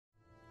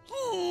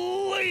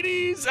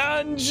Ladies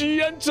and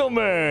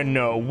gentlemen,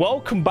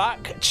 welcome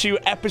back to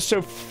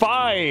episode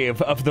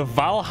 5 of the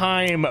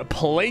Valheim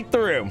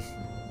playthrough.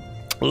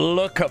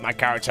 Look at my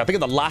character. I think in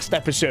the last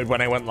episode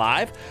when I went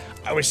live,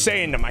 I was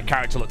saying that my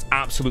character looked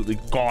absolutely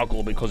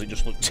goggle because it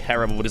just looked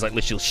terrible with his like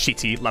literal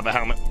shitty leather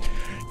helmet.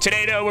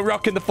 Today though, we're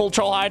rocking the full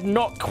troll hide.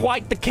 Not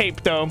quite the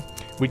cape though.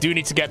 We do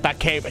need to get that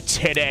cape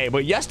today.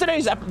 But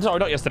yesterday's episode, sorry,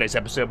 not yesterday's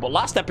episode, but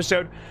last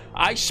episode,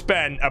 I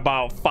spent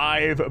about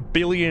 5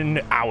 billion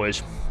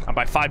hours. And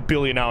by 5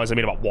 billion hours, I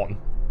mean about 1.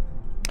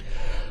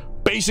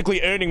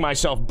 Basically earning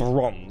myself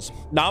bronze.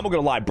 Now, I'm not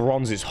gonna lie,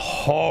 bronze is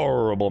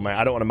horrible, man.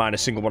 I don't want to mine a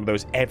single one of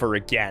those ever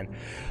again.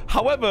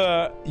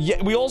 However,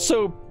 yeah, we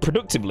also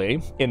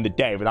productively, in the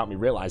day, without me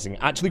realizing,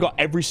 actually got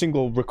every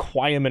single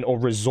requirement or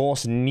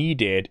resource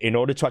needed in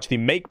order to actually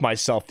make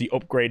myself the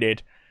upgraded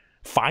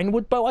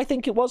finewood bow, I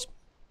think it was.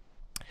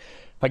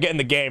 If I get in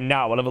the game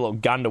now, I'll have a little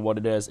gander what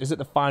it is. Is it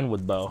the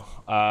finewood bow?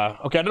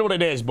 Okay, I don't know what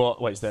it is,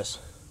 but what's this?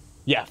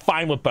 Yeah,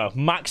 finewood bow.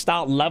 Maxed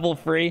out, level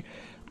 3.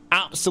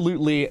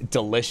 Absolutely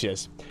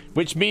delicious.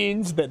 Which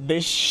means that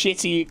this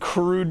shitty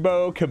crude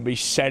bow can be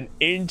sent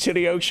into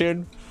the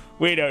ocean.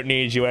 We don't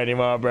need you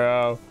anymore,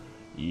 bro.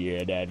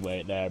 You're dead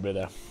weight there,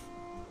 brother.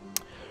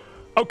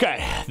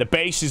 Okay, the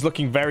base is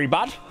looking very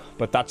bad,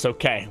 but that's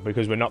okay,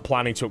 because we're not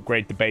planning to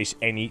upgrade the base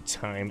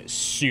anytime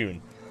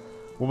soon.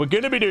 What we're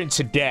going to be doing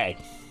today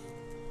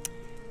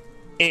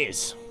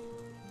is,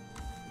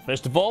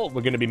 first of all,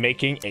 we're going to be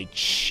making a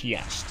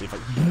chest.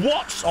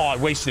 What? Oh, I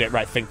wasted it.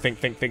 Right, think.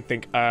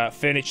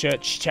 Furniture,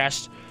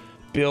 chest,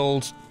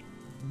 build.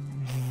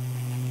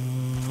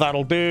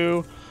 That'll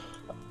do.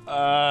 The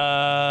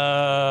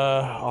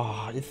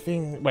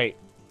thing. Wait,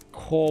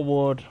 core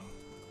wood,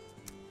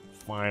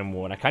 fine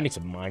wood. I kind of need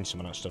to mine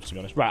some of that stuff, to be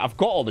honest. Right, I've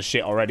got all the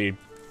shit already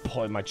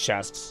put in my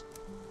chests.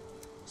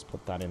 Let's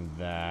put that in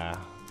there.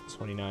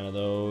 29 of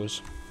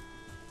those.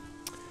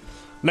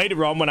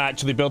 Later on, when I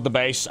actually build the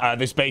base,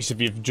 this base,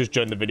 if you've just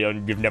joined the video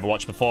and you've never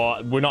watched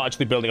before, we're not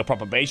actually building a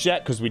proper base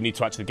yet, because we need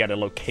to actually get a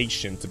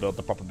location to build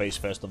the proper base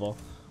first of all.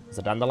 Is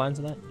there dandelions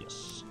in there?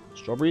 Yes.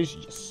 Strawberries?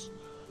 Yes.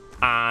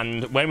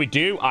 And when we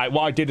do,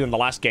 what I did in the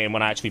last game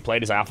when I actually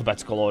played is I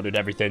alphabetical ordered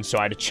everything. So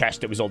I had a chest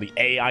that was all the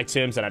A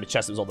items, and I had a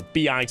chest that was all the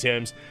B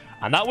items.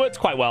 And that worked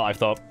quite well, I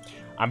thought.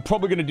 I'm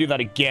probably going to do that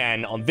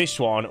again on this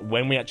one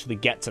when we actually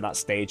get to that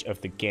stage of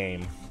the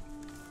game.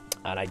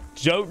 And I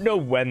don't know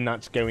when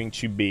that's going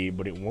to be,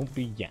 but it won't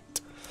be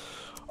yet.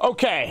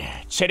 Okay,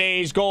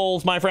 today's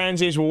goals, my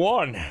friends, is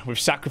 1. We've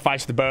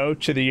sacrificed the bow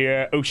to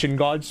the ocean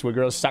gods. We're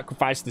going to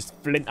sacrifice this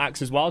flint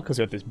axe as well, because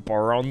we have this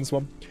bronze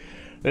one.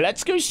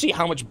 Let's go see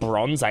how much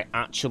bronze I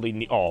actually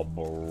need. Oh,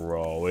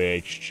 bro,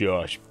 it's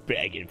just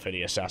begging for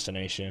the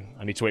assassination.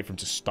 I need to wait for him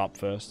to stop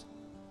first.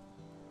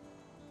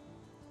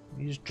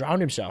 He just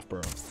drowned himself, bro.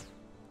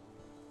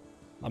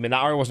 I mean,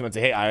 that arrow wasn't meant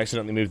to hit. I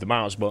accidentally moved the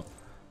mouse, but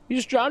he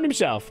just drowned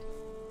himself.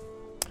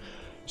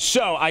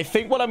 So, I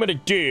think what I'm going to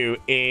do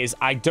is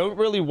I don't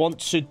really want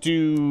to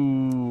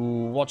do...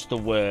 What's the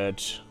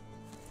word?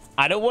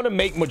 I don't want to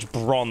make much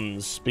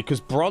bronze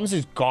because bronze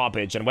is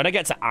garbage. And when I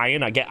get to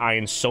iron, I get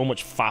iron so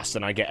much faster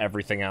than I get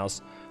everything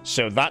else.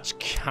 So, that's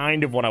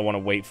kind of what I want to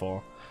wait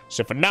for.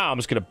 So, for now, I'm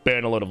just going to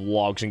burn a lot of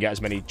logs and get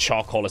as many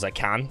charcoal as I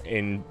can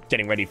in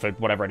getting ready for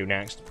whatever I do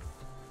next.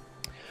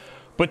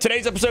 But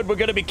today's episode, we're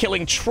going to be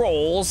killing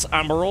trolls.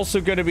 And we're also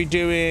going to be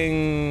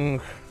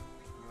doing...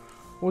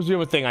 What was the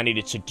other thing I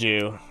needed to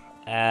do?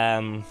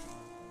 How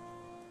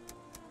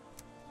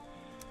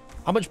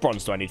much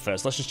bronze do I need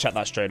first? Let's just check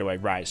that straight away.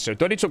 Right, so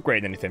don't need to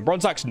upgrade anything.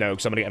 Bronze axe, no,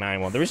 because I'm going to get an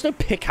iron one. There is no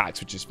pickaxe,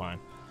 which is fine.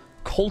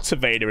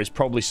 Cultivator is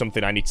probably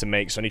something I need to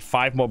make. So I need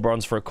 5 more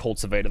bronze for a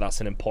cultivator.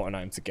 That's an important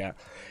item to get.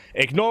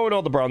 Ignoring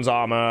all the bronze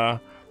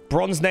armor.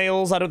 Bronze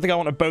nails, I don't think I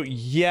want a boat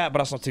yet, but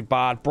that's not too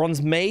bad.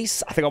 Bronze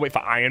mace, I think I'll wait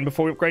for iron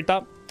before we upgrade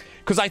that.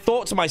 Because I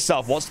thought to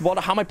myself,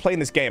 how am I playing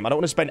this game? I don't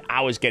want to spend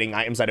hours getting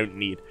items I don't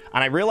need.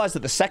 And I realized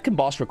that the second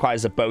boss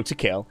requires a bow to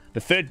kill. The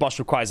third boss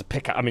requires a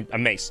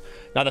mace.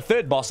 Now, the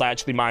third boss, I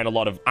actually mine a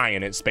lot of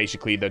iron. It's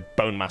basically the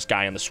bone mask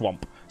guy in the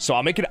swamp. So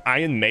I'll make an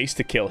iron mace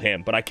to kill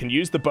him. But I can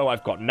use the bow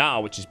I've got now,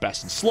 which is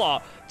best in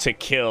slot, to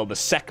kill the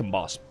second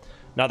boss.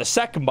 Now, the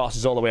second boss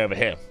is all the way over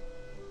here.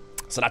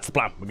 So that's the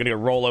plan. We're going to go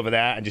roll over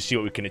there and just see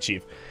what we can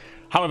achieve.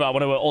 However, I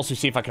want to also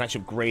see if I can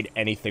actually upgrade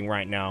anything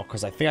right now,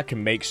 because I think I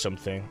can make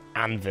something.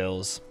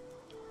 Anvils.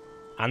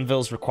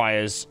 Anvils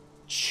requires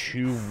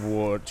 2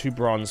 wood, 2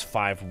 bronze,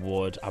 5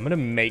 wood. I'm going to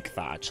make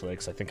that, actually,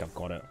 because I think I've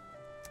got it.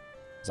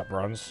 Is that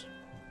bronze?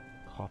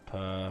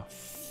 Copper,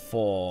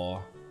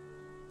 4.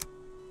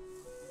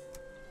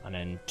 And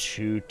then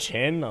 2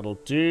 tin, that'll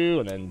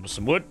do. And then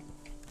some wood.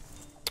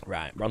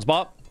 Right, bronze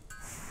bar.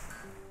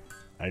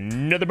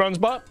 Another bronze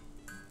bar.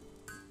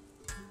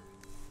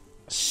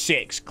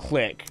 6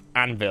 click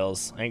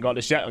anvils. I ain't got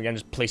this yet. Again,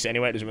 just place it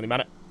anywhere. It doesn't really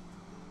matter.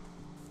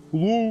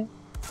 Woo.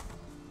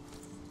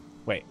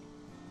 Wait.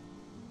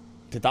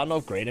 Did that not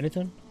upgrade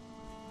anything?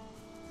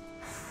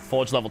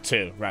 Forge level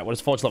 2. Right, what does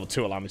Forge level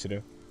 2 allow me to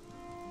do?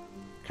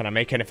 Can I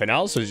make anything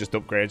else, or is it just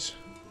upgrades?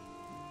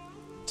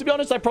 To be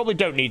honest, I probably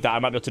don't need that. I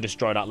might be able to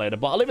destroy that later,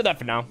 but I'll leave it there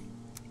for now.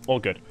 All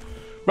good.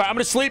 Right, I'm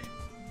gonna sleep.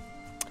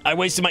 I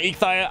wasted my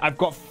ether. I've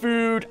got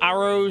food,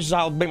 arrows.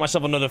 I'll make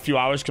myself another few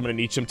hours because I'm gonna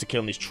need some to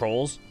kill these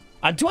trolls.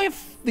 And do I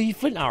have the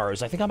flint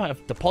arrows? I think I might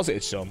have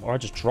deposited some, or I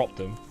just dropped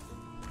them.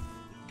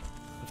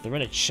 If they're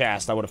in a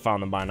chest, I would have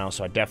found them by now,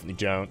 so I definitely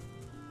don't.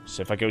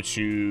 So if I go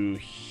to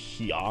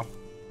here,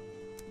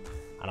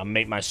 and I'll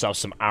make myself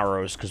some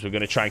arrows, because we're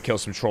going to try and kill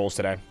some trolls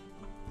today.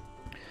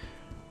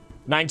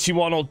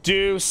 91 will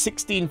do.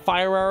 16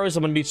 fire arrows.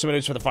 I'm going to need some of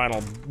those for the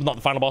final, not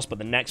the final boss, but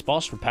the next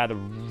boss. Repair the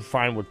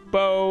fine wood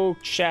bow,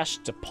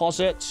 chest,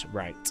 deposit.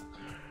 Right.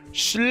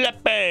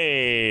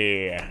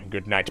 Schleppe!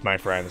 Good night, my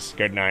friends.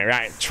 Good night.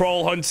 Right,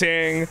 troll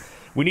hunting.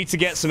 We need to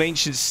get some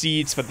ancient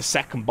seeds for the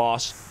second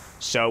boss.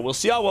 So we'll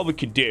see how well we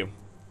can do.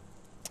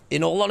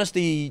 In all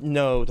honesty,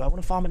 no. Do I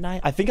want to farm at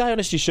night? I think I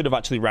honestly should have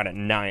actually ran at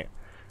night.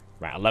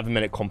 Right,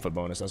 11-minute comfort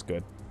bonus. That's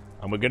good.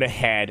 And we're going to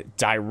head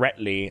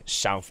directly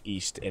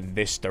southeast in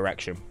this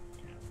direction.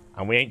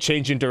 And we ain't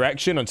changing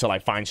direction until I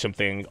find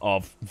something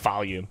of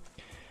value.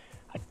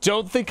 I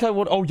don't think I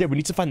would... Oh, yeah, we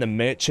need to find the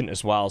merchant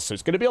as well. So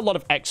it's going to be a lot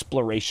of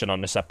exploration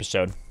on this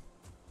episode.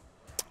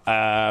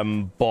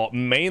 But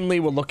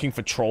mainly we're looking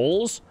for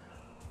trolls.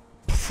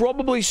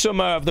 Probably some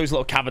of those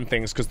little cavern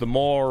things, because the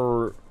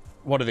more...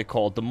 What are they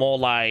called? The more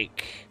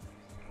like...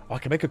 Oh, I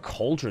can make a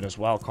cauldron as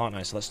well, can't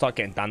I? So let's start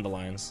getting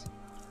dandelions.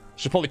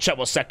 Should probably check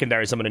what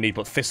secondaries I'm going to need,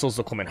 but thistles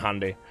will come in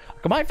handy.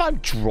 I might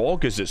find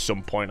draugrs at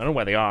some point. I don't know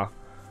where they are.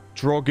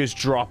 Draugrs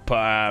drop...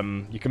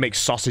 you can make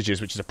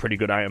sausages, which is a pretty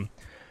good item.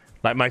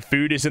 Like, my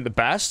food isn't the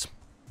best.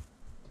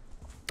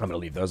 I'm going to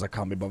leave those. I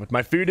can't be bothered.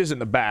 My food isn't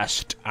the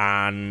best,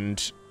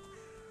 and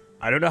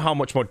I don't know how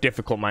much more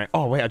difficult my...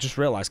 Oh, wait, I just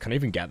realized. Can I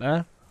even get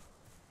there?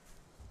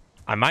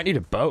 I might need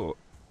a boat.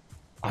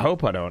 I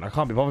hope I don't. I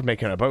can't be bothered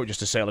making a boat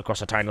just to sail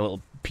across a tiny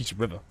little piece of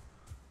river.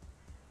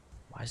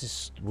 Why is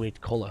this weird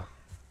color?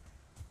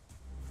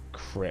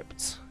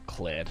 Crypt.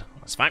 Cleared.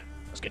 That's fine.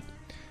 That's good.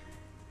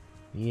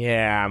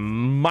 Yeah,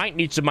 might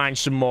need to mine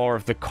some more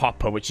of the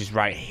copper, which is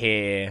right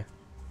here.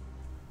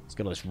 Let's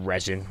get all this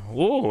resin.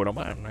 Oh, not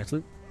bad. Nice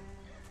loot.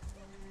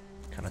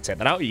 Can I take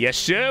that out? Yes,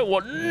 sir.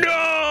 What?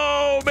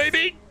 No,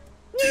 baby.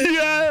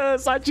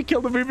 Yes, I actually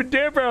killed a moving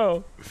deer,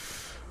 bro.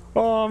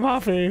 Oh, I'm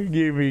happy.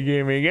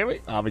 Gimme.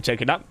 I'll be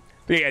checking that.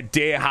 Yeah,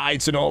 deer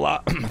hides and all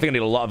that. I think I need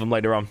a lot of them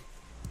later on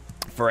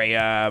for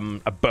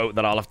a boat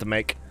that I'll have to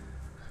make.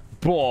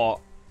 But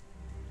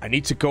I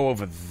need to go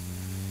over.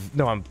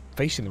 No, I'm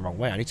facing the wrong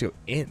way. I need to go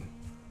in.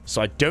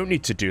 So I don't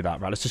need to do that.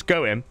 Right, let's just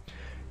go in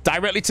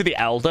directly to the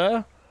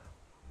Elder.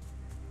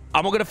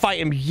 I'm not going to fight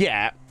him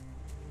yet,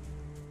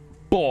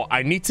 but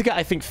I need to get,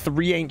 I think,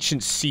 3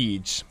 ancient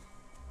seeds.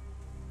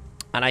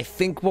 And I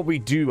think what we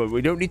do,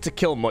 we don't need to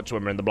kill much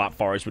when we're in the Black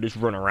Forest. We just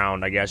run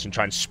around, I guess, and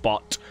try and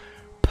spot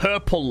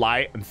purple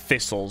light and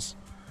thistles.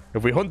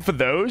 If we hunt for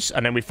those,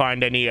 and then we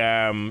find any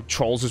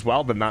trolls as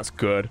well, then that's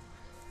good.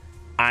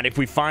 And if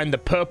we find the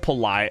purple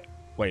light...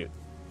 Wait,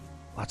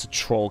 that's a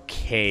troll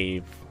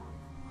cave.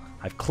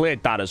 I've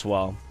cleared that as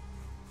well.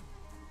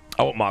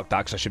 I won't mark that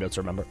because I should be able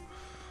to remember.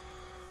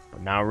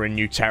 But now we're in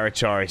new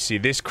territory. See,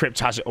 this crypt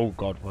has it. Oh,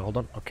 God. Well, hold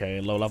on.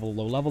 Okay, low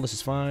level. This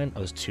is fine. Oh,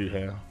 there's 2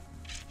 here.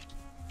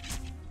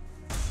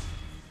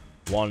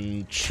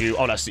 1, 2.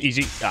 Oh, that's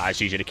easy. Ah,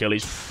 it's easy to kill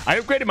these. I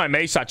upgraded my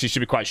mace, actually.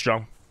 Should be quite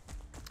strong.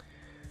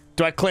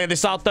 Do I clear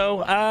this out,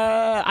 though?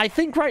 I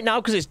think right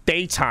now, because it's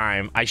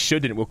daytime, I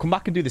shouldn't. We'll come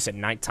back and do this at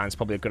nighttime. It's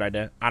probably a good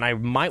idea. And I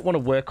might want to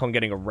work on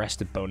getting a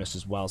rested bonus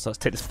as well. So let's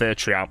take this fir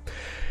tree out.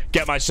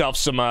 Get myself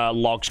some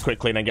logs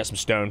quickly and then get some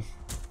stone.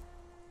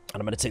 And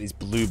I'm going to take these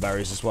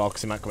blueberries as well,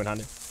 because they might come in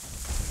handy.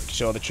 Make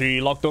sure the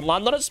tree log don't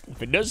land on us.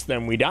 If it does,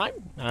 then we die.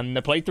 And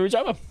the playthrough is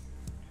over.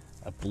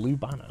 A blue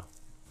banner.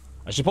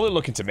 I should probably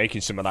look into making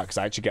some of that, because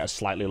I actually get a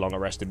slightly longer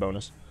rested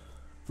bonus.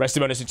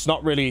 Rested bonus, it's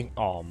not really...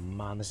 Oh,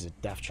 man, this is a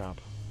death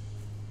trap.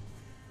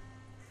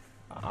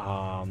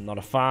 I'm not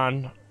a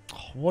fan.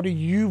 What do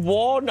you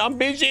want? I'm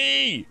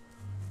busy.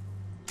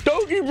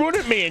 Don't you run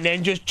at me and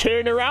then just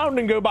turn around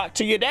and go back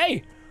to your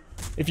day.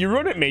 If you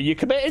run at me, you're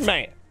committed,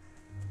 mate.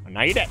 And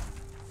now you're dead.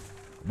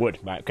 Wood.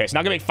 Right, okay, so now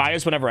I'm going to make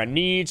fires whenever I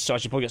need, so I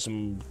should probably get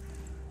some...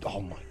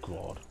 Oh, my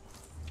God.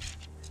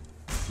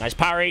 Nice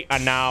parry,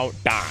 and now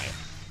die.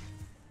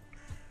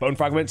 Bone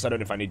fragments. I don't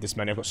know if I need this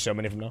many. I've got so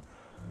many of them now.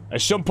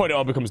 At some point, it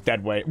all becomes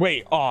dead weight.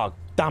 Wait, oh,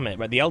 damn it.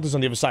 Right, the Elder's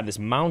on the other side of this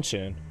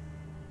mountain.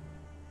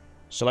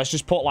 So let's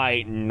just put,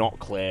 like, not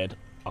cleared.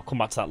 I'll come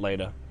back to that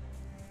later.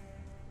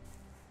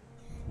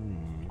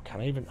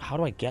 Can I even... How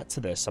do I get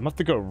to this? I'm going to have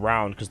to go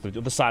around, because the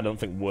other side I don't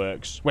think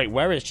works. Wait,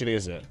 where actually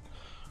is it?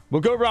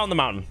 We'll go around the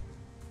mountain.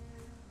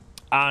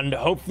 And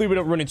hopefully we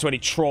don't run into any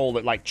troll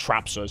that, like,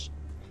 traps us.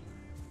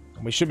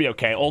 And we should be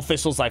okay. All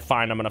thistles I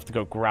find, I'm going to have to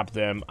go grab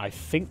them. I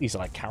think these are,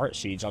 like, carrot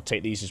seeds. I'll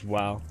take these as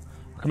well.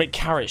 I can make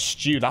carrot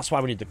stew. That's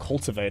why we need the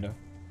cultivator.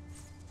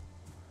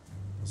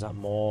 Is that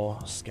more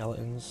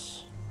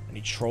skeletons?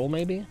 Any troll,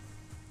 maybe?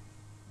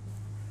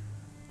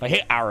 If I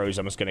hit arrows,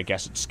 I'm just going to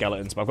guess it's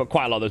skeletons. But I've got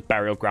quite a lot of those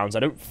burial grounds. I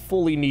don't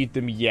fully need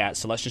them yet,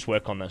 so let's just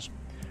work on this.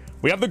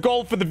 We have the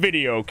goal for the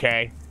video,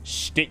 okay?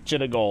 Stick to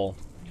the goal.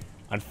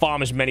 And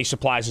farm as many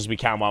supplies as we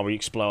can while we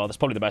explore. That's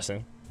probably the best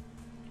thing.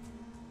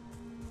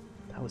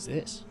 hell is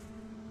this?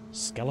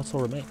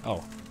 Skeletal remain.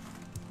 Oh.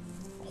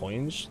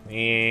 Coins.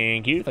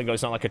 Thank you. Thank God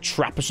it's not like a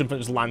trap or something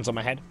that just lands on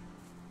my head.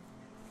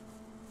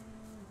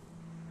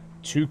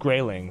 2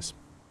 greylings.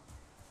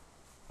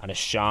 And a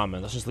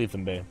shaman. Let's just leave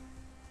them be.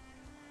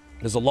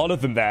 There's a lot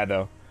of them there,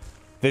 though.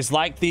 There's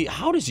like the...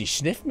 How does he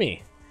sniff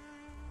me?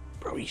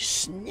 Bro, he's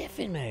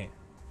sniffing me.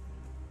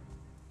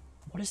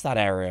 What is that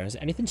area? Is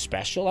it anything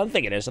special? I don't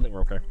think it is. I think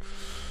we're okay.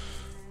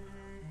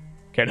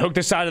 Okay, and hook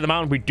this side of the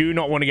mountain. We do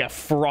not want to get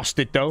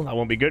frosted, though. That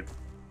won't be good.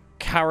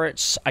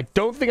 Carrots. I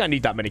don't think I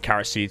need that many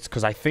carrot seeds,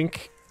 because I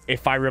think,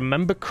 if I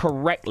remember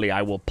correctly,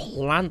 I will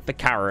plant the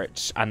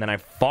carrots, and then I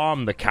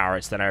farm the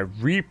carrots, then I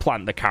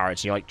replant the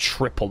carrots, and you, like,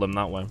 triple them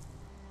that way.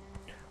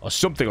 Or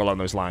something along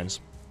those lines.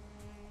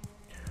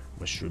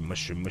 Mushroom,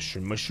 mushroom,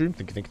 mushroom, mushroom.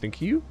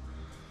 Thank you.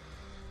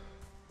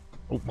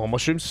 Oh, more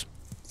mushrooms.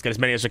 Let's get as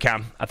many as I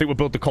can. I think we'll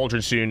build the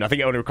cauldron soon. I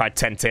think it only required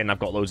 10 tin. I've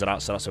got loads of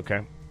that, so that's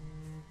okay.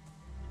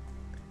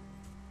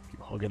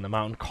 Keep hugging the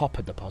mountain.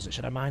 Copper deposit.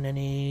 Should I mine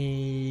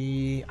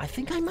any? I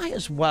think I might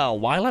as well.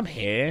 While I'm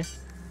here,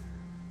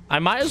 I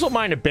might as well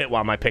mine a bit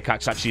while my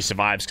pickaxe actually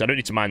survives, because I don't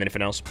need to mine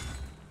anything else.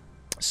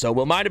 So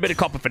we'll mine a bit of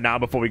copper for now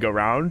before we go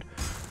round.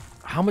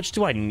 How much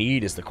do I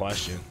need is the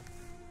question.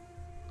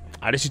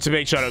 I just need to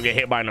make sure I don't get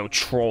hit by no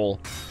troll.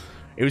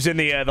 It was in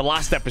the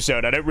last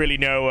episode. I don't really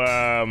know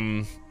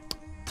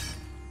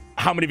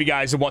how many of you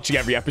guys are watching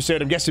every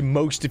episode. I'm guessing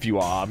most of you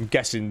are. I'm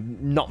guessing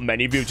not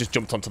many of you have just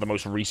jumped onto the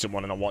most recent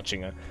one and are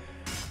watching it.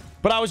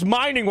 But I was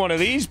mining one of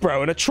these,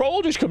 bro, and a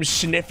troll just comes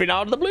sniffing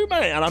out of the blue,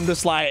 man. And I'm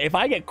just like, if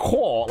I get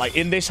caught, like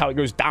in this, how it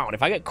goes down,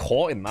 if I get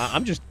caught in that,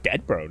 I'm just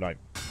dead, bro. Like,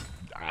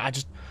 I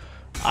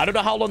don't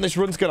know how long this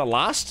run's gonna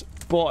last,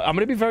 but I'm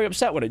gonna be very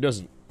upset when it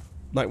doesn't.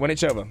 Like, when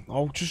it's over.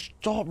 Oh, just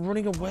stop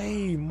running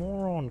away,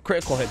 moron.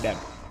 Critical hit dead.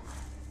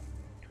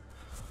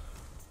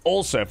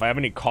 Also, if I have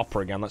any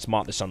copper again, let's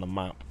mark this on the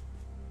map.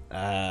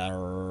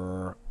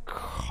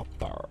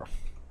 Copper.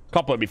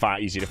 Copper would be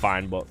easy to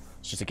find, but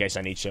it's just in case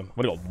I need some.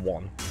 I've only got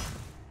 1.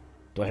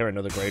 Do I hear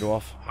another grey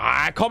dwarf?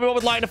 Ah, come on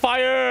with lighting a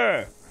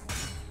fire!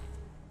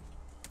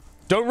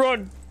 Don't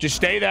run. Just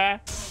stay there.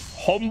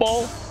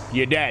 Humble.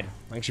 You're dead.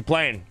 Thanks for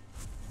playing.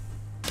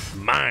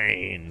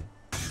 Mine.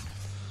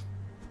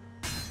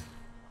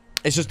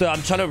 It's just that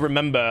I'm trying to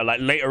remember,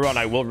 like, later on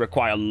I will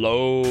require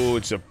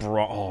loads of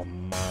oh,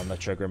 man, they're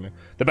triggering me.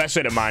 The best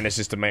way to mine this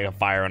is to make a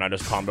fire, and I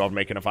just can't bother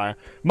making a fire.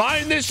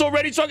 Mine this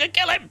already so I can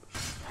kill him!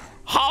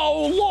 How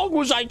long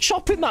was I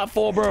chopping that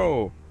for,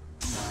 bro?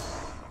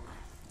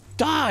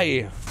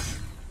 Die!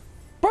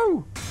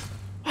 Bro!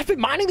 I've been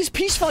mining this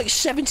piece for like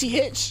 70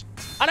 hits.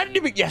 And I didn't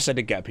even... Yes, I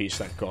did get a piece,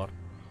 thank God.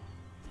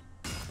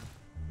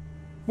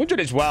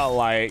 100 as well,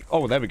 like...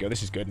 Oh, there we go.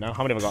 This is good now.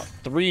 How many have I got?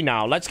 3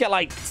 now. Let's get,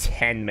 like,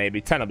 10,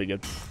 maybe. 10 will be good.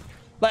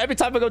 Like, every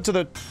time I go to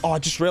the... Oh, I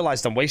just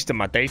realized I'm wasting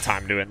my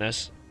daytime doing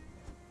this.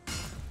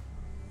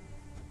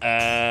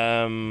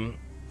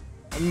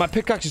 My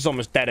pickaxe is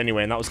almost dead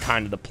anyway, and that was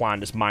kind of the plan.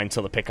 Just mine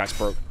till the pickaxe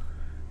broke.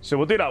 So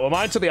we'll do that. We'll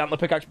mine till the antler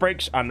pickaxe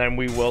breaks, and then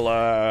we will...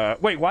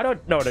 Wait, why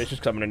don't... No, it's just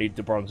because I'm going to need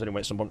the bronze anyway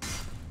at some point.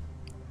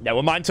 Yeah,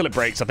 we'll mine till it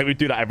breaks. I think we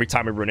do that every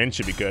time we run in.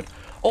 Should be good.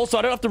 Also,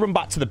 I don't have to run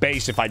back to the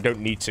base if I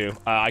don't need to.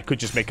 I could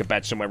just make a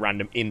bed somewhere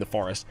random in the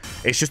forest.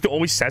 It's just it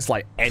always says,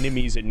 like,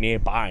 enemies are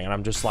nearby. And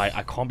I'm just like,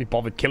 I can't be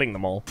bothered killing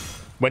them all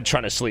when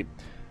trying to sleep.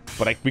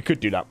 But we could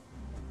do that.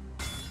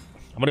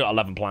 I've only got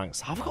 11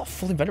 planks. How have I got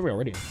full inventory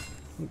already?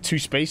 2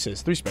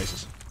 spaces. 3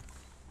 spaces.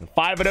 And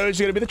 5 of those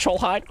are going to be the troll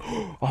hide.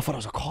 Oh, I thought it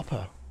was a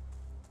copper.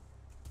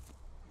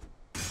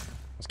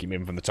 Let's keep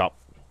moving from the top.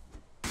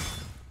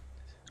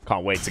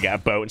 Can't wait to get a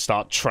boat and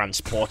start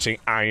transporting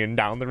iron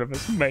down the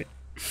rivers, mate.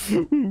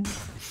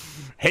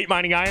 Hate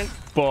mining iron,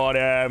 but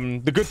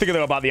the good thing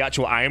though about the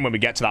actual iron when we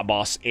get to that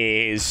boss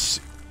is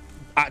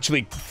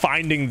actually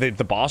finding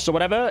the boss or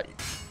whatever.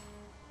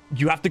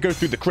 You have to go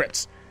through the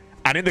crypts,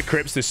 and in the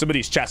crypts there's some of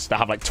these chests that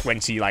have like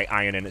 20 like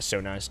iron in it.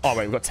 So nice. Oh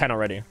wait, we've got 10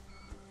 already.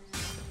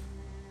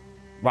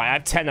 Right, I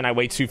have 10 and I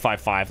weigh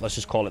 255. Let's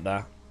just call it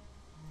there.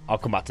 I'll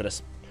come back to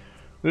this.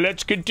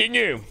 Let's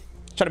continue.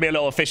 Trying to be a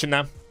little efficient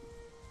now.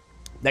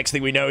 Next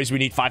thing we know is we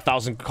need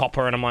 5,000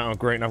 copper, and I'm like, oh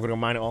great, now I'm gonna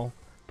mine it all.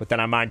 But then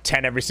I mined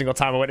 10 every single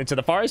time I went into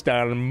the forest,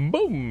 and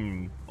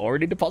boom,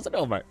 already deposited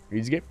all mate.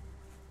 Easy game.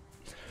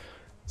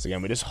 So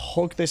again, we just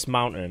hug this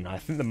mountain. I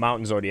think the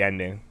mountain's already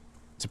ending.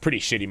 It's a pretty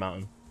shitty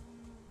mountain.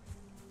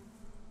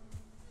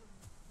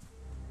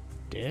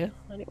 Deer?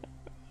 Anyway,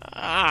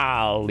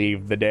 I'll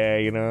leave the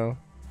day, you know.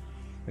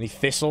 Any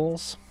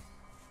thistles?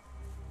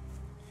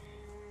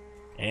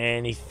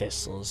 Any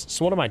thistles.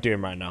 So what am I doing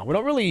right now? We're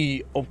not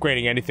really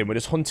upgrading anything. We're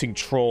just hunting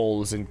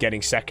trolls and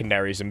getting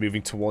secondaries and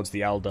moving towards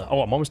the Elder.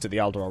 Oh, I'm almost at the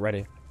Elder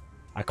already.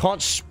 I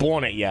can't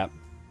spawn it yet.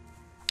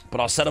 But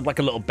I'll set up like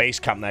a little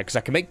base camp there because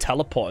I can make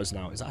teleporters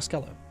now. Is that a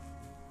skeleton?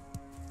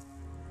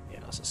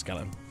 Yeah, that's a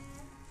skeleton.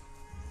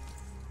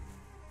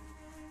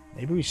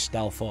 Maybe we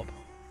stealth up.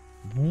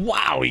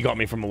 Wow, he got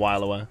me from a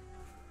while away.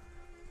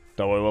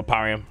 Don't worry, we'll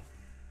parry him.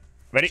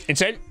 Ready?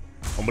 Insane.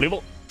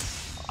 Unbelievable.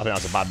 I think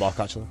that's a bad block,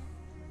 actually.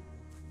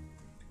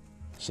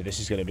 So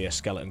this is going to be a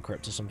skeleton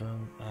crypt or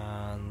something.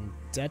 And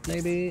dead,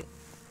 maybe?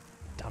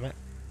 Damn it.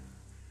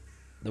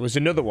 There was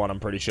another one, I'm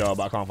pretty sure,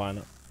 but I can't find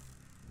it.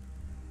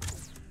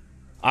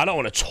 I don't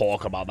want to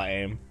talk about that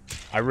aim.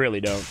 I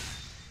really don't.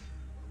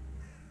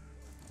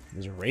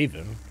 There's a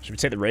raven. Should we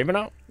take the raven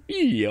out?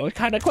 Yeah, what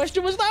kind of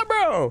question was that,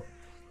 bro?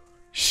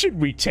 Should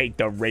we take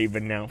the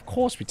raven now? Of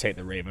course we take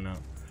the raven out.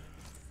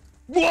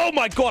 Whoa,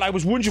 my God. I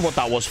was wondering what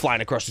that was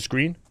flying across the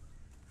screen.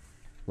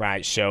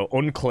 Right, so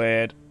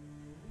uncleared.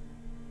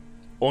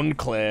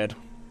 Uncleared.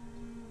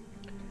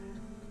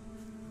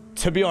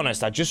 To be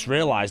honest, I just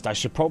realized I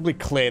should probably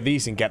clear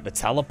these and get the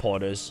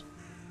teleporters.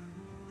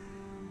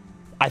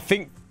 I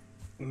think...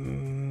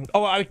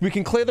 we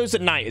can clear those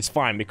at night. It's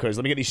fine because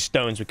let me get these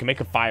stones. We can make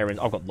a fire and...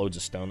 I've got loads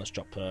of stone. Let's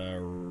drop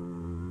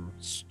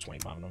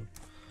 25 on them.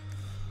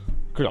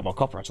 Could have got more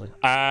copper, actually.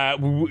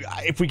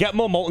 If we get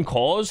more molten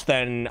cores,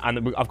 then...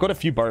 And I've got a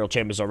few burial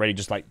chambers already,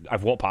 just like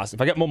I've walked past.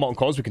 If I get more molten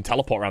cores, we can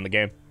teleport around the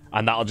game.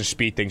 And that'll just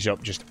speed things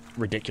up just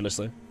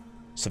ridiculously.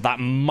 So that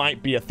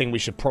might be a thing we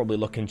should probably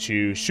look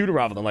into sooner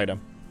rather than later.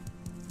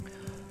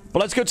 But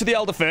let's go to the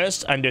Elder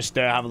first and just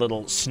have a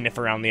little sniff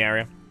around the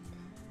area.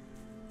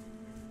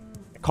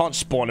 Can't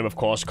spawn him, of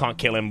course. Can't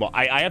kill him. But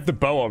I have the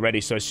bow already.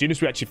 So as soon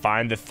as we actually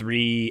find the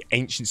 3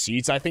 ancient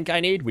seeds I think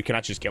I need, we can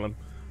actually just kill him.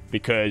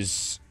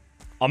 Because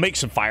I'll make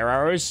some fire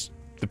arrows.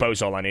 The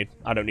bow's all I need.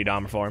 I don't need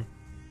armor for him.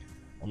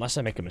 Unless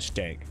I make a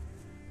mistake.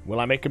 Will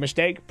I make a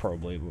mistake?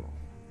 Probably will.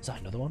 Is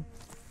that another one?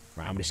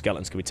 Right, how many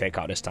skeletons can we take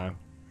out this time?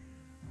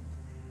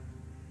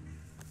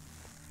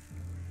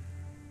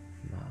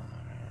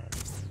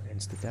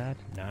 Insta-dead.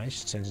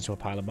 Nice. Turns into a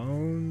pile of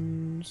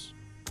bones.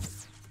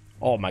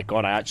 Oh my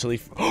God, I actually...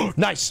 Oh,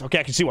 nice! Okay,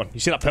 I can see one. You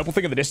see that purple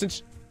thing in the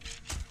distance?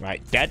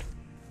 Right, dead.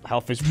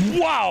 Health is...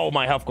 Wow,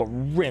 my health got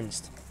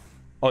rinsed.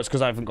 Oh, it's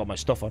because I haven't got my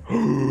stuff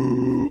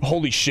on.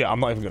 Holy shit, I'm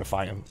not even going to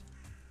fight him.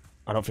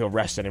 I don't feel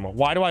rest anymore.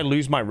 Why do I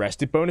lose my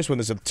rested bonus when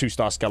there's a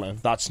 2-star skeleton?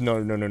 That's...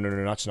 No,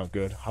 that's not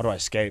good. How do I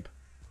escape?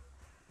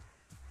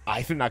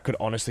 I think that could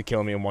honestly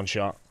kill me in one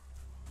shot.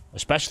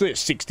 Especially at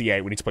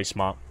 68, we need to play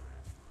smart.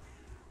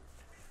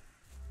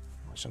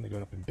 Oh, it's only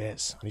going up in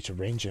bits. I need to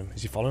range him.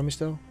 Is he following me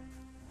still?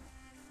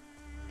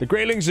 The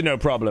Greylings are no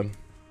problem.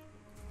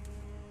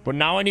 But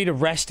now I need a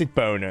rested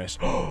bonus.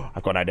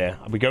 I've got an idea.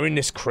 We go in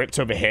this crypt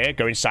over here,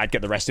 go inside,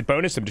 get the rested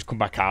bonus, then we just come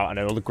back out, and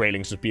then all the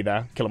Greylings just be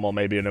there. Kill them all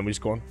maybe, and then we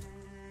just go on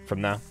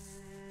from there.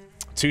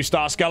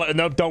 2-star skeleton,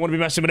 though. Don't want to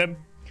be messing with him.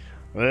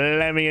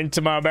 Let me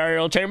into my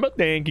burial chamber.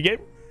 Thank you, game.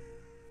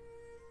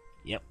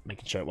 Yep,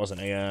 making sure it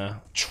wasn't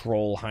a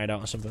troll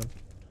hideout or something.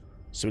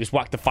 So we just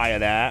whack the fire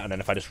there, and then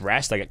if I just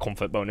rest, I get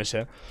comfort bonus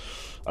here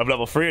of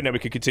level 3, and then we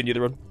can continue the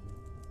run.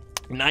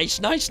 Nice,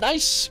 nice,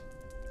 nice.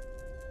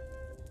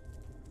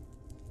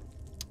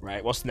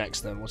 Right, what's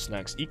next then? What's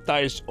next? Eat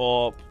dies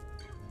up.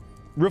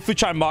 Roughly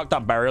try and mark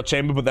that burial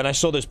chamber, but then I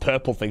saw those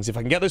purple things. If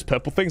I can get those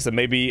purple things, then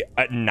maybe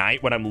at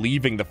night when I'm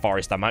leaving the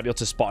forest, I might be able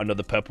to spot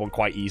another purple one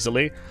quite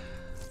easily.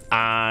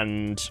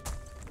 And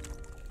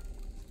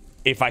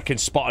if I can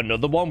spot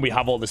another one, we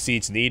have all the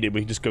seeds needed.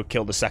 We can just go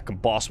kill the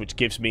second boss, which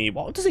gives me...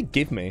 What does it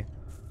give me?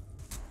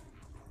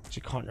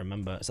 Actually, can't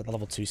remember. Is that the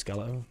level 2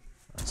 skeleton?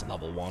 That's a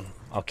level 1.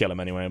 I'll kill him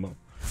anyway. But...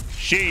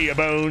 She your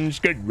bones.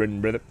 Good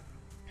run, brother.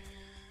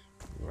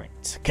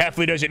 Right.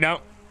 Carefully does it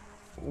now.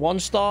 1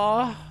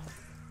 star.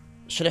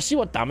 Should I see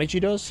what damage he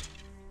does?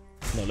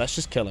 No, let's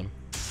just kill him.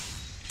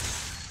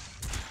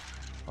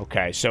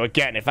 Okay, so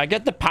again, if I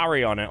get the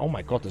parry on it... Oh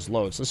my God, there's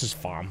loads. Let's just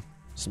farm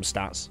some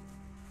stats.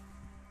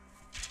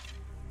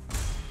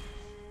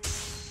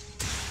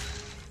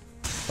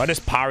 If I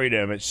just parried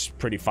him, it's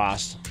pretty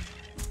fast.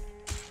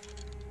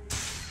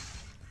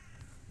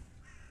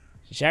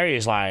 This area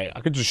is like...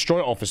 I could destroy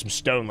it all for some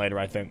stone later,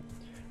 I think.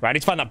 Right, I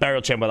need to find that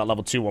burial chamber that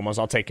level 2 one was.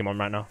 I'll take him on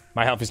right now.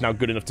 My health is now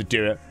good enough to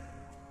do it.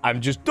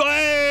 I'm just...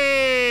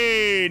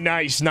 Hey!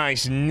 Nice,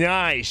 nice,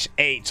 nice.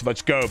 8.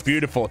 Let's go.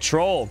 Beautiful.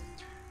 Troll.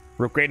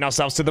 We're upgrading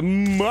ourselves to the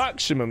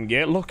maximum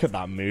gear. Look at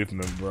that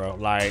movement, bro.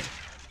 Like,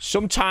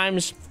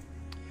 sometimes...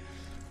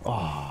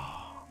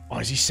 Oh,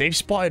 is he safe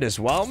spotted as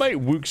well, mate?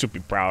 Wooks would be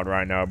proud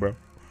right now, bro.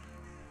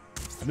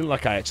 I didn't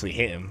like I actually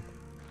hit him.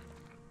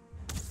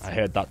 I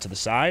heard that to the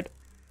side.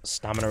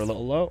 Stamina a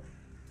little low.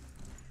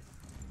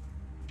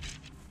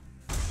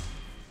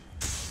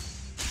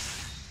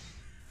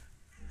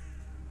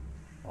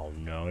 Oh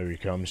no, here he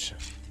comes.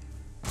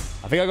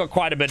 I think I got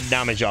quite a bit of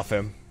damage off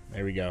him.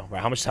 There we go.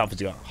 Right, how much health has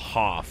he got?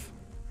 Half.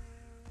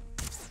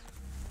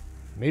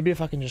 Maybe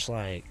if I can just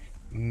like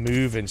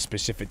move in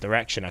specific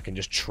direction, I can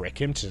just trick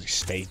him to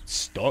stay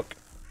stuck.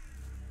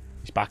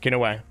 He's backing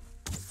away.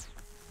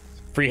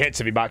 3 hits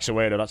if he backs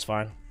away though, that's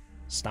fine.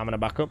 Stamina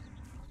back up.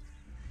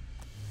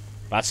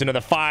 That's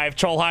another 5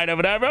 troll hide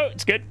over there, bro.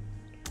 It's good.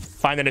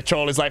 Finding a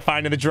troll is like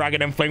finding the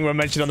dragon impling we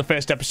mentioned on the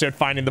first episode,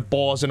 finding the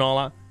boars and all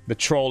that. The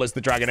troll is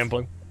the dragon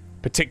impling.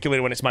 Particularly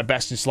when it's my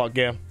best in slot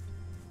gear.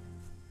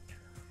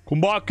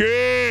 Come back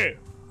here!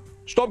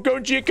 Stop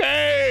going to your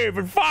cave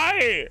and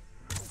fight!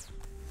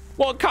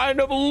 What kind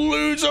of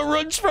loser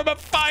runs from a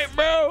fight,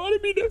 bro?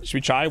 What do you mean? Should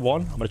we try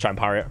one? I'm gonna try and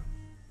parry it.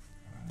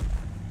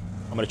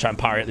 I'm gonna try and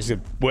parry it. This is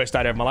the worst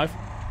idea of my life.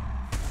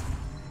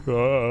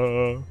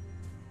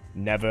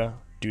 Never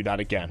do that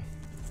again.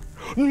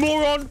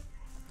 Moron!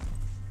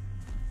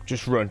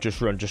 Just run, just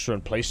run, just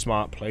run. Play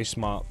smart, play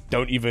smart.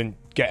 Don't even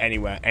get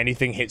anywhere.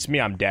 Anything hits me,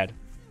 I'm dead.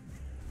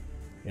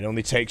 It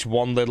only takes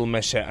one little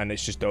miss hit and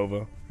it's just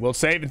over. We'll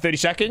save in 30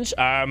 seconds.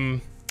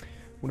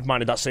 Would have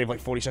minded that save like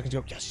 40 seconds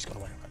ago. Yes, he's got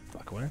away.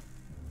 Back away.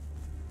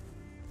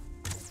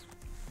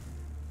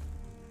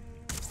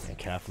 Yeah,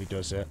 carefully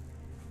does it.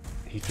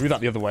 He threw that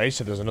the other way,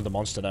 so there's another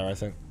monster there, I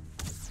think.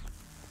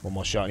 One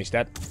more shot and he's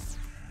dead.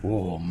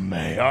 Oh,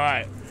 man.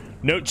 Alright.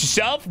 Note to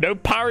self, no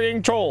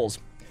parrying trolls.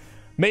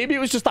 Maybe it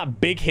was just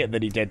that big hit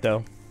that he did,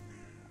 though.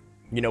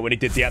 You know, when he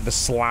did the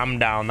slam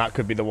down, that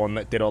could be the one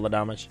that did all the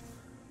damage.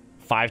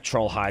 5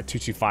 troll hide,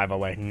 225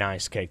 away.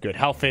 Nice, okay, good.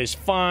 Health is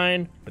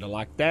fine. Bit of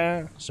luck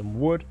there. Some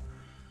wood.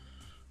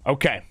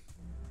 Okay.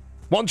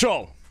 1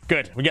 troll.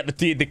 Good. We get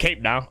the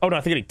cape now. Oh, no,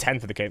 I think I need 10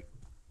 for the cape.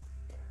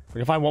 If we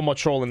can find 1 more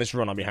troll in this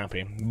run, I'll be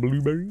happy.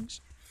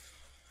 Blueberries.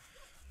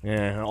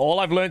 Yeah, all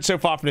I've learned so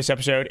far from this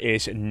episode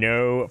is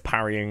no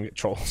parrying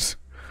trolls.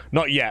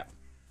 Not yet.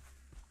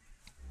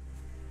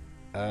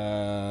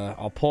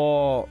 I'll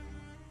pour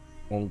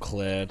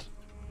uncleared.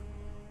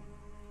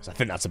 Because I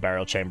think that's a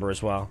burial chamber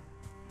as well.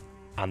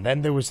 And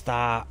then there was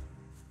that...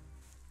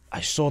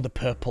 I saw the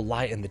purple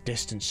light in the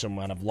distance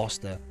somewhere and I've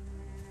lost it.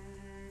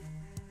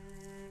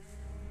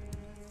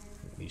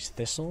 These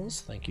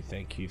thistles. Thank you,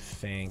 thank you,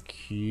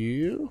 thank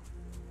you.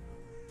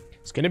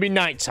 It's going to be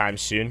nighttime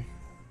soon.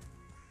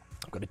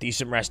 I've got a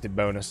decent rested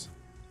bonus.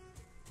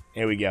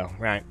 Here we go.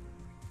 Right.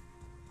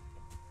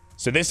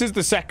 So this is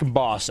the second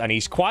boss, and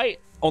he's quite...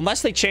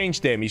 Unless they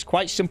changed him, he's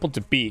quite simple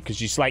to beat,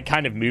 because you just, like,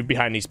 kind of move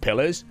behind these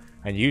pillars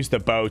and use the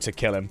bow to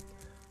kill him.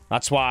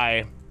 That's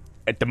why,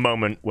 at the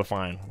moment, we're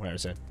fine. Where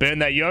is it? Burn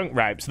their young?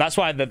 Right. So that's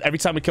why every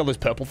time we kill those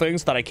purple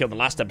things that I killed in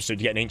the last episode,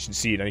 you get an ancient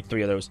seed. I need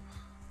 3 of those.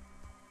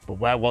 But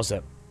where was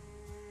it?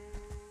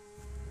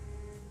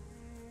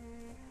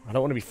 I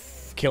don't want to be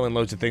killing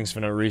loads of things for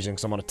no reason,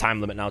 because I'm on a time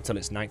limit now till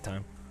it's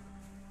nighttime.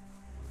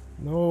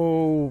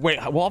 No. Wait,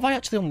 what have I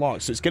actually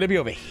unlocked? So it's going to be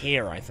over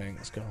here, I think.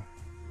 Let's go.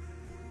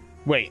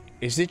 Wait,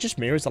 is it just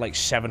me or is there like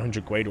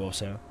 700 Guay dwarfs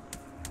here?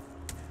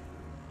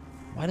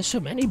 Why are there so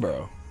many,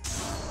 bro?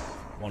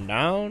 1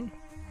 down.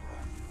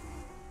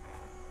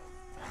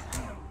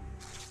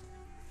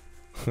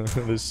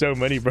 There's so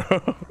many, bro.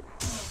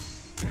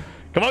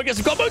 Come on, get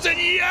some combos in.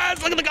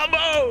 Yes, look at the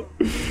combo.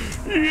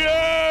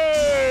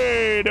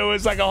 Yay! There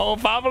was like a whole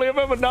family of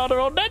them, but now they're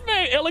all dead,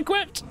 mate.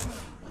 Ill-equipped.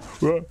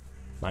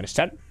 Minus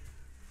 10.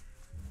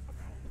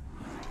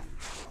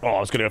 Oh, I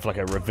was going to go for like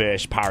a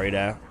reverse parry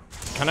there.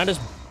 Can I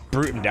just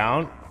brute him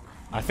down?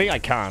 I think I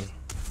can.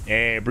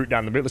 Yeah, brute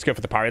down the brute. Let's go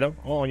for the parry, though.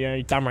 Oh, yeah,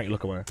 you're damn right you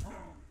look away.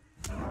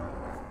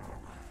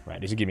 Right,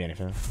 does he give me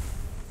anything?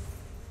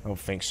 I don't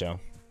think so.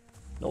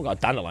 No, got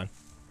a dandelion.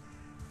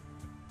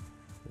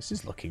 This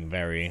is looking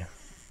very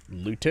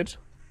looted.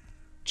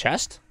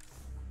 Chest.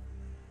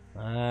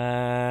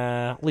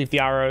 Leave the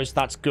arrows.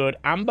 That's good.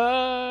 Amber.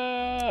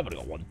 I've only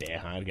got 1 deer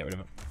hide. Get rid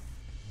of it.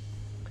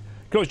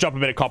 Can always drop a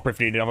bit of copper if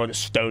needed. I've got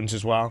stones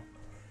as well.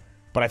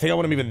 But I think I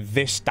want to move in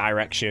this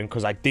direction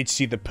because I did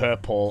see the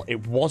purple.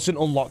 It wasn't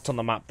unlocked on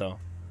the map, though.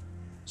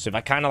 So if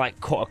I kind of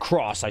like cut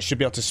across, I should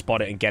be able to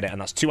spot it and get it.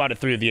 And that's 2 out of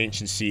 3 of the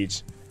ancient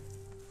seeds.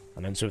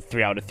 And then so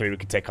 3 out of 3, we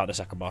can take out the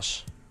second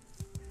boss.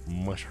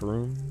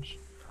 Mushrooms.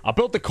 I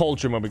built the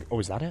cauldron when we... Oh,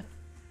 is that it?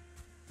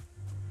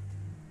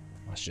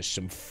 That's just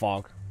some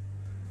fog.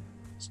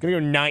 It's going to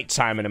go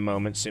nighttime in a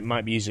moment, so it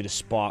might be easy to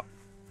spot.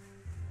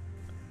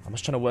 I'm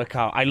just trying to work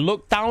out. I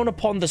looked down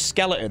upon the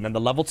skeleton, and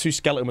the level 2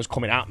 skeleton was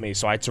coming at me,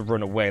 so I had to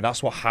run away.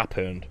 That's what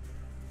happened.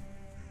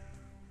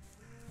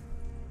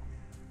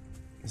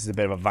 This is a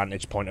bit of a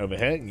vantage point over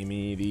here. Give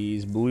me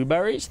these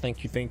blueberries.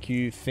 Thank you, thank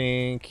you,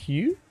 thank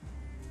you.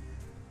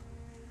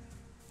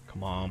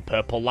 Come on,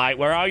 purple light,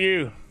 where are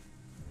you?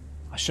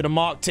 I should have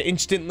marked it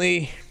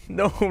instantly.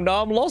 No,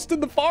 now I'm lost in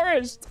the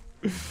forest.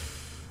 I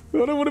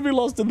don't want to be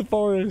lost in the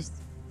forest.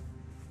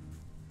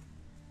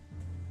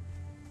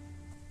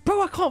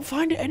 Bro, I can't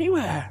find it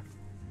anywhere.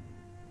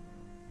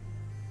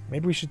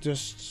 Maybe we should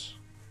just...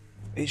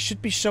 It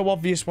should be so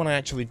obvious when I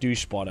actually do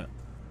spot it.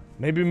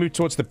 Maybe we move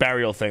towards the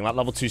burial thing. That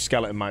level 2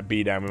 skeleton might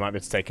be there and we might be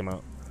able to take him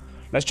out.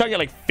 Let's try and get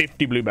like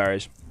 50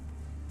 blueberries.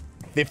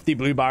 50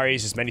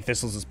 blueberries, as many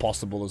thistles as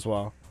possible as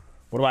well.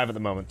 What do I have at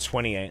the moment?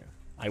 28.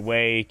 I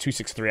weigh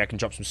 263. I can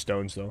drop some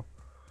stones though.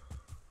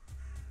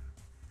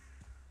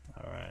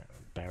 Alright.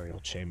 Burial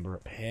chamber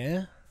up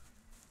here.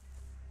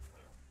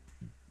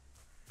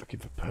 Looking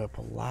for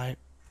purple light.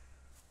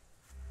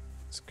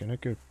 It's gonna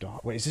go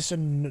dark. Wait, is this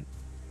another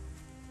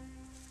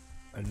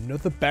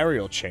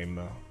burial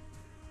chamber?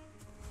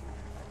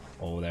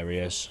 Oh, there he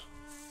is.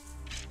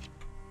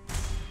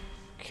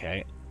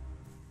 Okay.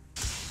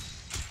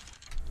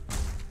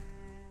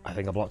 I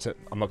think I blocked it.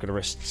 I'm not going to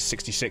risk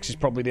 66 is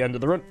probably the end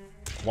of the run.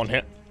 1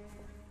 hit.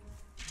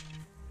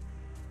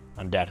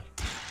 I'm dead.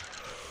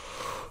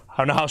 I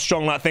don't know how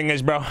strong that thing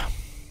is, bro.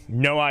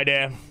 No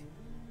idea.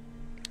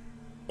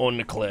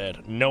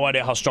 Uncleared. No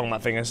idea how strong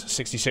that thing is.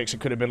 66. It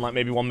could have been like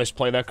maybe 1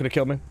 misplay there. Could have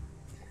killed me.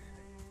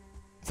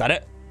 Is that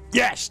it?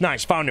 Yes,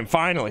 nice. Found him.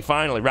 Finally.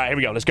 Right, here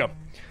we go. Let's go.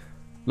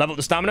 Level up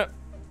the stamina.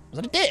 Was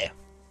that a deer?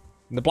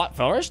 In the Black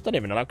Forest? I didn't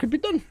even know that could be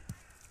done.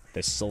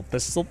 Thistle.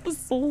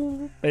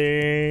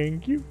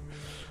 Thank you.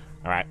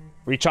 All right.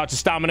 Recharge the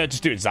stamina.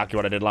 Just do exactly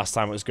what I did last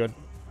time. It was good.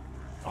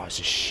 Oh, it's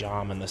a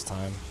shaman this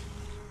time.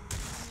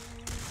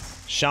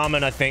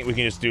 Shaman, I think we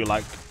can just do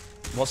like...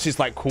 What's his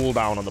like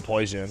cooldown on the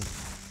poison?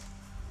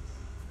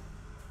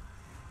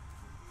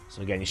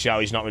 So again, you see how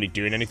he's not really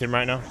doing anything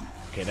right now?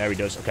 Okay, there he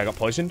does. Okay, I got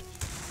poisoned.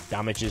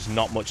 Damage is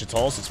not much at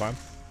all, so it's fine.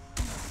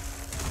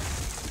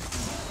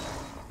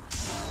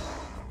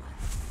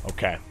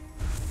 Okay.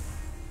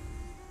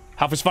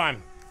 Health is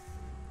fine.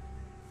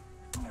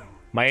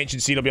 My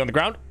ancient seed will be on the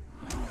ground.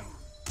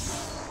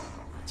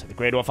 Take the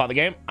Grey Dwarf out of the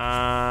game.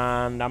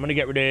 And I'm going to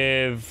get rid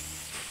of...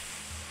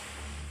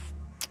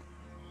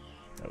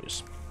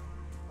 those.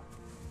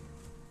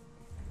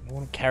 I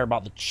don't care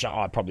about the...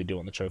 Oh, I probably do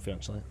on the trophy,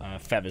 actually.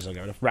 Feathers I'll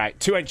get rid of. Right,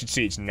 2 ancient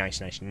seeds.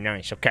 Nice.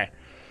 Okay.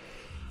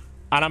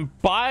 And I'm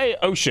by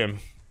ocean.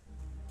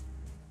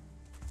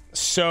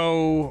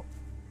 So...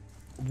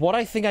 what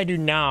I think I do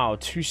now,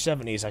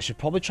 270, is I should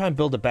probably try and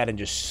build a bed and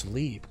just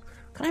sleep.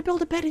 Can I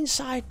build a bed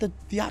inside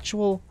the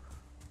actual...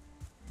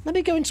 Let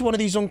me go into one of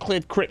these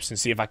uncleared crypts and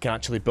see if I can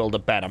actually build a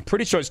bed. I'm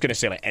pretty sure it's going to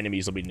say, like,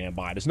 enemies will be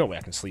nearby. There's no way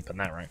I can sleep in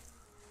that, right?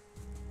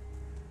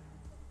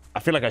 I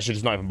feel like I should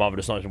just not even bother.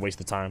 It's not even waste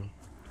the time.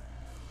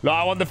 No,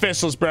 I want the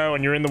thistles, bro,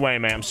 and you're in the way,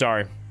 man. I'm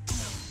sorry.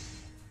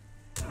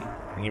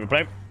 Can you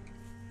play?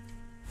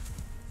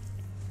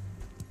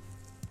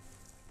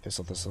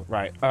 Thistle.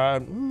 Right.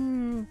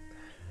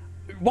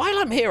 While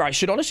I'm here, I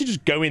should honestly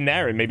just go in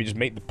there and maybe just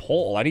make the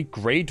portal. I need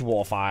Grey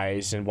Dwarf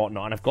eyes and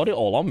whatnot, and I've got it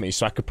all on me,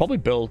 so I could probably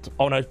build...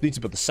 Oh, no, I need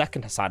to build the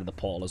second side of the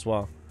portal as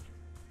well.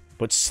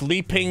 But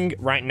sleeping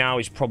right now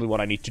is probably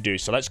what I need to do,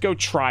 so let's go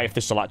try if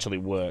this will actually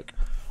work.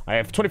 I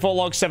have 24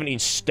 logs, 17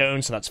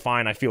 stone, so that's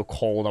fine. I feel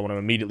cold. I want to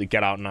immediately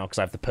get out now because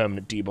I have the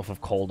permanent debuff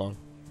of cold on.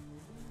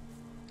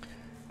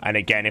 And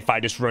again, if I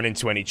just run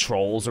into any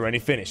trolls or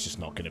anything, it's just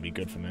not going to be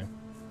good for me.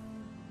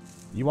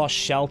 You are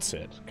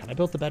sheltered. Can I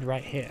build the bed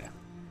right here?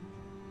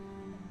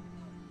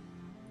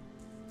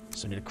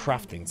 So I need a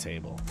crafting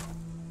table.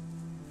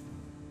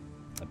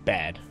 A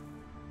bed.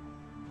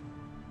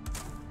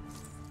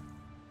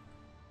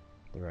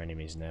 There are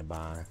enemies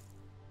nearby.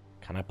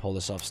 Can I pull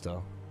this off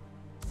still?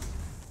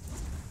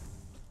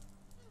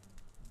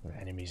 There are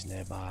enemies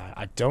nearby.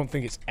 I don't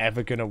think it's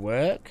ever gonna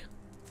work.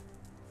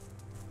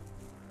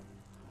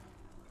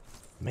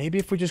 Maybe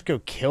if we just go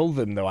kill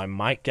them, though, I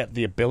might get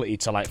the ability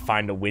to, like,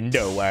 find a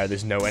window where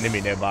there's no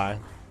enemy nearby.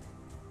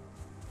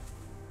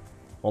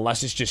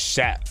 Unless it's just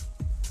set.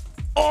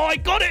 Oh, I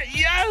got it!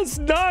 Yes!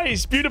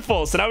 Nice!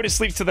 Beautiful. So now we just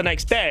sleep to the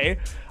next day.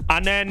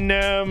 And then,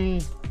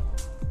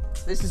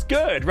 this is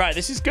good. Right,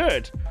 this is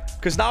good.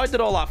 Because now I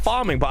did all that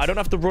farming, but I don't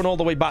have to run all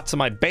the way back to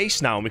my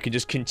base now, and we can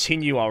just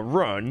continue our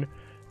run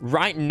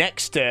right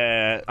next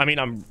to... I mean,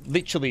 I'm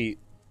literally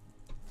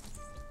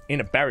in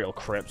a burial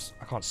crypt.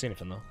 I can't see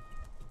anything, though.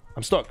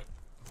 I'm stuck.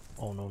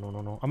 Oh,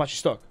 no. I'm actually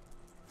stuck.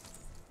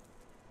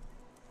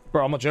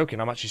 Bro, I'm not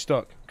joking. I'm actually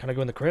stuck. Can I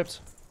go in the crypt?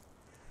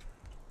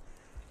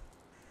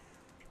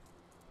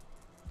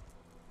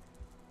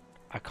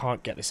 I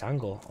can't get this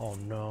angle. Oh,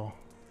 no.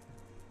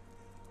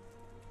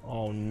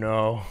 Oh,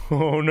 no.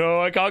 Oh,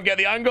 no. I can't get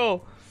the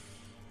angle.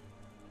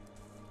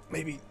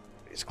 Maybe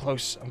it's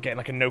close. I'm getting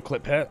like a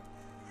no-clip hit.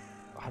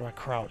 How do I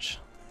crouch?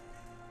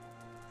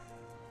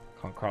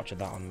 Can't crouch at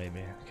that one,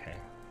 maybe. Okay.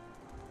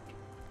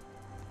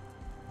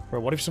 Bro,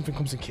 what if something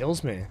comes and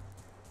kills me?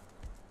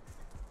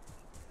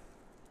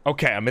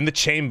 Okay, I'm in the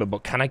chamber,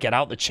 but can I get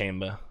out the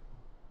chamber?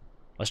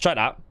 Let's try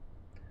that.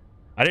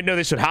 I didn't know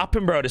this would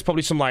happen, bro. There's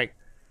probably some, like...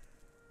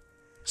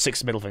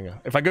 6 middle finger.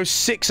 If I go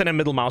 6 and a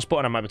middle mouse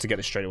button, I'm able to get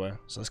this straight away.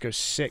 So let's go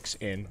 6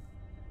 in.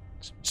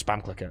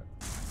 Spam click it.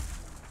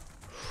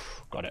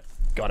 Got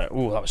it.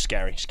 Ooh, that was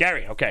scary.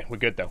 Scary. Okay, we're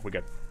good, though. We're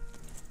good.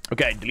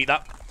 Okay, delete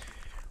that.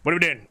 What are we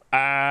doing?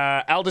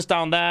 Elder's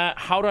down there.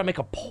 How do I make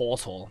a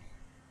portal?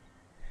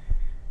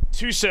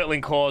 2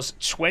 Surtling cores,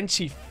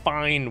 20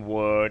 fine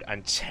wood,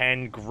 and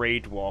 10 Grey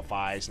Dwarf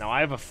eyes. Now,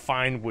 I have a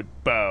fine wood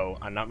bow,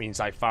 and that means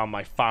I found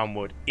my fine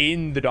wood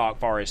in the Dark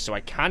Forest, so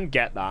I can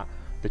get that.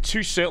 The 2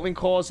 Surtling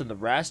cores and the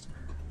rest,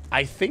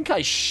 I think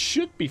I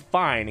should be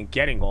fine in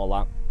getting all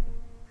that.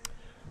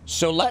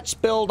 So let's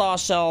build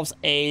ourselves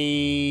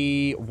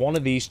one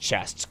of these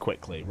chests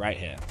quickly, right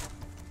here.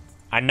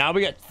 And now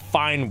we get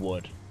fine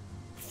wood.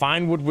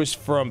 Fine wood was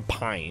from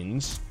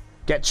pines.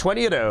 Get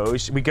 20 of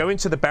those. We go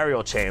into the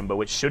burial chamber,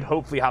 which should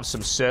hopefully have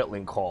some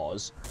Surtling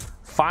cores.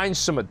 Find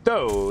some of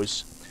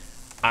those.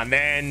 And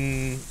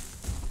then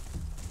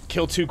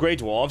kill 2 Grey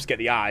Dwarves, get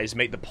the eyes,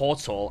 make the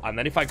portal. And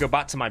then if I go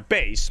back to my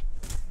base,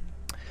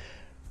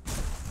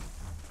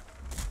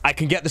 I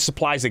can get the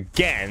supplies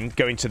again,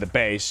 going to the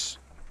base.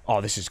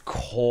 Oh, this is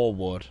core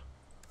wood.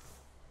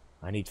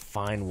 I need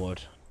fine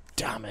wood.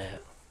 Damn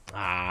it.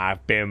 Ah,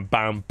 I've been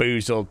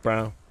bamboozled,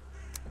 bro.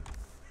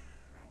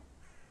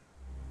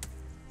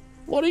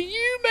 What are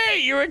you,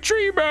 mate? You're a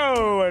tree,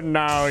 bro. And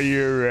now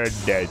you're a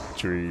dead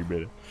tree,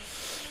 bro.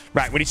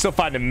 Right, we need to still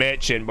find a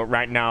merchant, but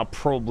right now,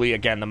 probably,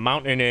 again, the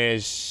mountain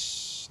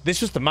is...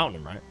 This was the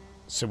mountain, right?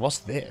 So what's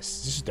this?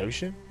 Is this the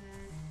ocean?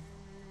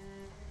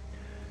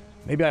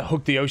 Maybe I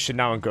hug the ocean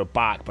now and go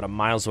back, but I'm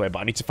miles away. But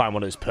I need to find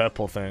one of those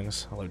purple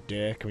things. Hello,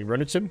 deer. Can we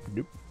run into him?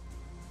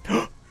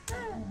 Nope.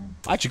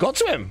 I actually got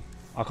to him.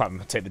 I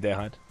can't take the deer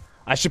hide.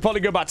 I should probably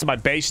go back to my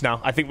base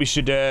now. I think we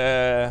should,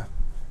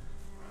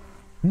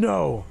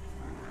 No.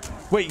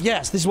 Wait,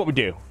 yes, this is what we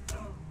do.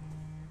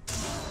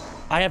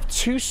 I have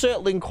 2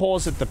 circling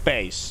cores at the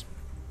base.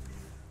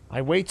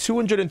 I weigh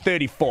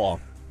 234.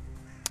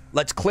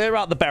 Let's clear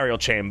out the burial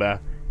chamber,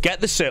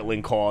 get the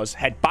circling cores,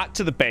 head back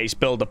to the base,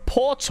 build a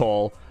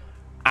portal,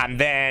 and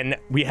then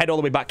we head all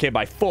the way back here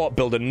by foot,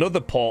 build another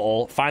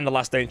portal, find the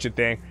last ancient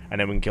thing, and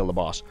then we can kill the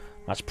boss.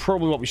 That's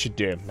probably what we should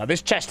do. Now,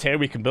 this chest here,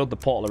 we can build the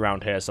portal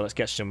around here, so let's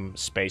get some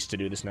space to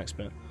do this next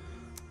bit.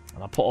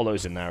 And I'll put all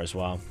those in there as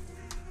well.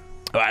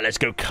 All right, let's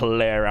go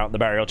clear out the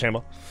burial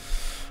chamber.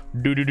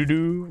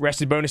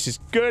 Rested bonus is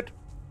good.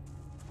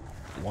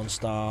 1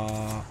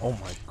 star. Oh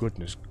my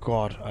goodness,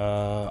 God.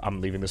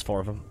 I'm leaving this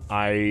 4 of them.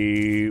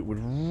 I would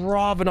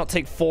rather not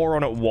take 4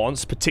 on at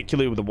once,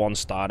 particularly with the 1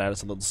 star there.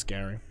 That's a little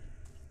scary.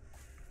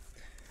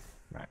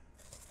 Right.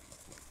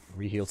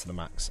 Reheal to the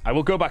max. I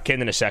will go back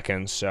in a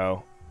second,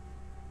 so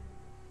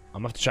I'm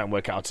gonna have to try and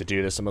work out how to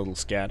do this. I'm a little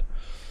scared.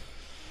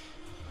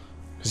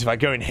 Because if I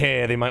go in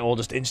here, they might all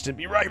just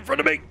instantly be right in front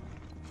of me.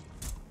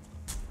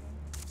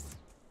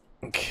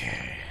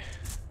 Okay.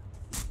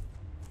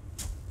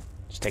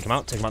 Just take him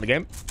out of the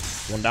game.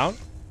 1 down.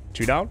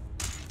 2 down.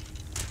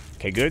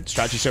 Okay, good.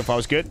 Strategy so far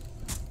was good.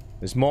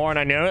 There's more and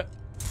I know it.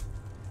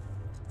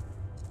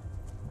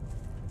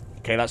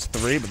 Okay, that's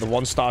 3, but the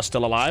 1 star's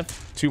still alive.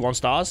 2 1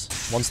 stars.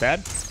 1's dead.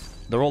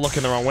 They're all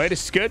looking the wrong way.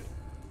 This is good.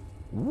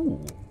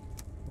 Ooh.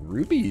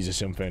 Rubies or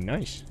something.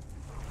 Nice.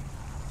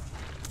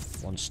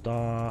 1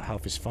 star.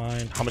 Health is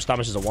fine. How much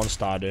damage does a 1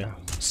 star do?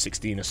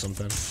 16 or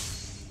something.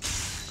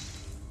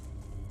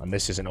 And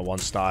this isn't a 1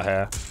 star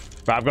here.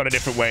 But I've got a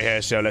different way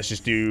here, so let's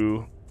just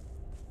do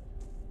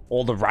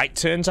all the right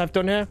turns I've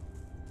done here.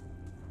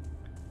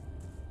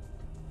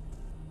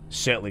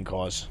 Circling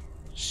cores.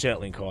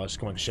 Circling cores.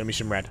 Come on, show me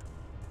some red.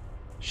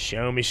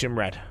 Show me some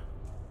red.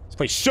 This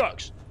place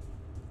sucks.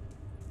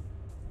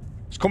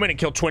 Just come in and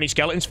kill 20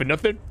 skeletons for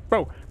nothing?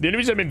 Bro, the only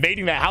reason I'm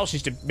invading that house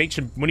is to make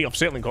some money off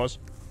circling cores.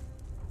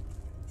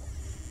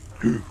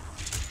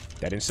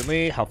 Dead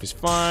instantly. Health is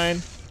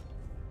fine.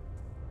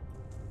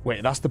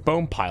 Wait, that's the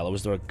bone pile, or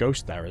was there a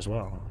ghost there as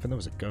well? I think there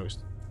was a ghost.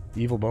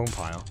 Evil bone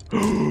pile.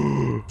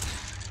 Oh,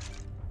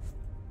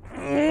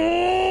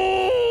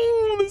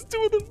 there's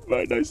 2 of them.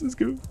 Right, nice, let's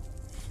go.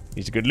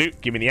 Needs a good loot.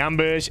 Give me the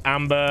ambers,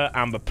 amber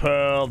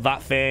pearl,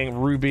 that thing,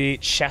 ruby,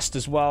 chest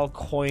as well,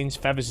 coins,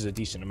 feathers is a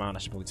decent amount. I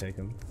should probably take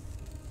them.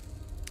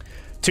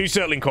 2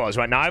 circling cores.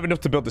 Right, now I have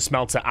enough to build the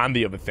smelter and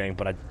the other thing,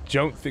 but I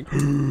don't think...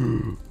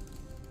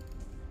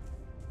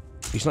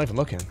 He's not even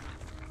looking.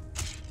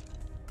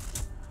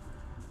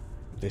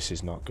 This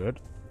is not good.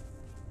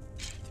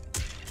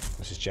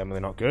 This is generally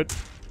not good.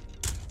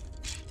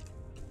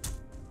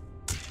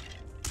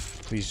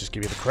 Please just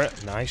give me the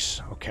crit.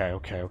 Nice. Okay.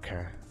 Okay,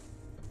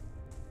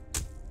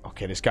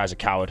 this guy's a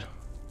coward.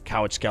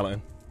 Coward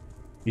skeleton.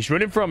 He's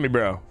running from me,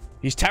 bro.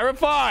 He's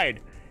terrified.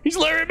 He's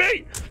luring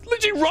me.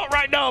 Literally rot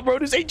right now, bro.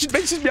 There's ancient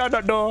bases behind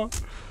that door.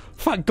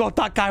 Thank God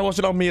that guy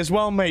wasn't on me as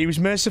well, mate. He was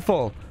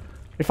merciful.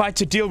 If I had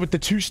to deal with the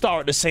 2 star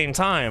at the same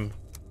time.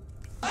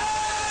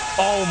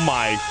 Oh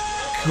my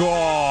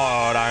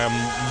God, I am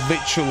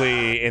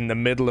literally in the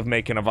middle of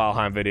making a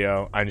Valheim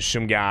video and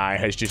some guy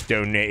has just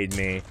donated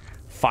me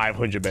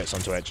 500 bits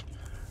on Twitch.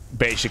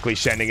 Basically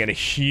sending in a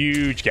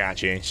huge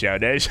gachi, so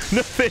there's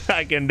nothing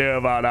I can do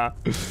about that.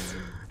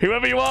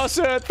 Whoever you are,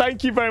 sir,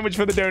 thank you very much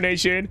for the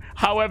donation.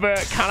 However,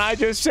 can I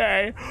just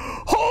say,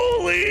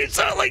 holy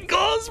circling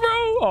cores,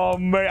 bro. Oh,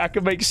 mate, I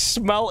can make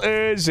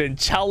smelters and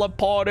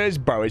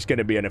teleporters. Bro, it's going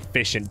to be an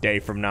efficient day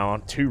from now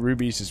on. 2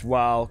 rubies as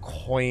well,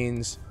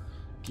 coins.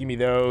 Give me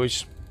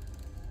those.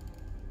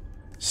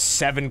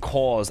 7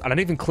 cores. And I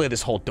didn't even clear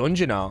this whole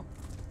dungeon out.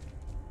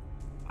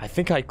 I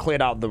think I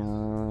cleared out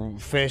the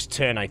first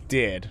turn I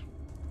did.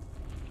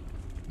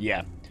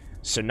 Yeah.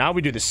 So now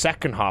we do the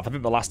second half. I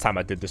think the last time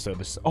I did this,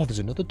 oh, there's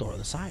another door on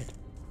the side.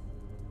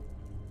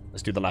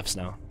 Let's do the lefts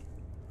now.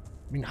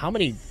 I mean, how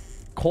many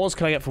cores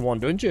can I get for 1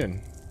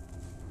 dungeon?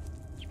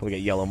 Let's probably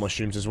get yellow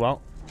mushrooms as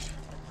well.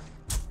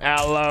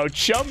 Hello,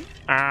 chum.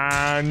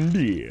 And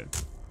yeah.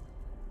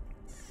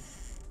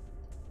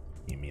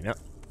 You mean that?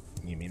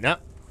 You mean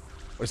that?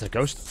 Where's that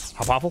ghost?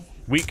 How powerful?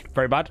 Weak.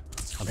 Very bad.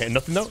 I'm hitting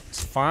nothing, though.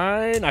 It's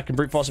fine. I can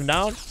brute force him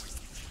down.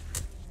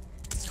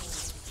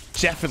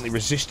 Definitely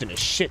resistant as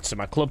shit to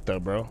my club, though,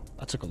 bro.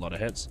 That took a lot of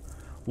hits.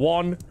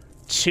 1,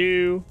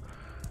 2.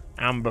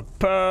 Amber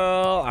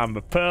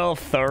pearl.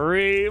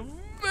 3.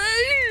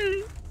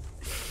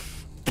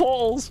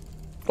 Portals.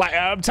 Like,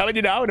 I'm telling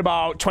you now, in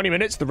about 20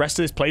 minutes, the rest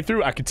of this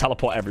playthrough, I can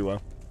teleport everywhere.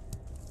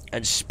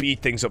 And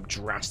speed things up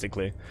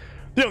drastically.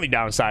 The only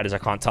downside is I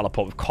can't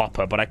teleport with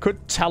copper, but I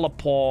could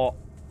teleport...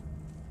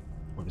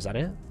 What was that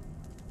it?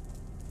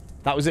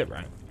 That was it,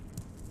 right?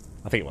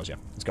 I think it was, yeah.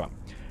 Let's go on.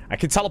 I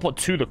can teleport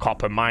to the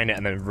copper, mine it,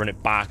 and then run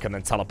it back, and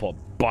then teleport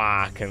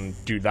back and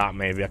do that,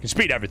 maybe. I can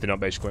speed everything up,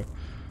 basically.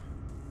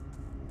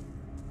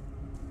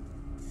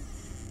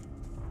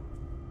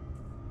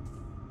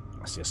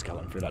 I see a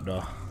skeleton through that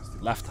door. It's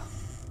the left.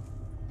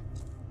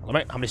 Hello,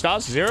 mate. How many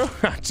stars? 0?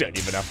 I don't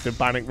even have to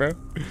panic, bro.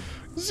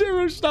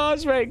 0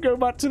 stars, mate. Go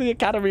back to the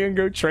academy and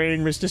go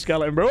train Mr.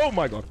 Skeleton, bro. Oh,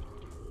 my God.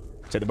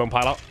 Take the bone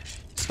pile out.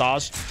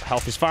 Stars.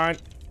 Health is fine.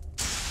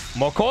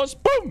 More cores.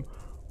 Boom.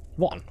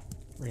 1.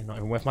 Really not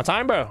even worth my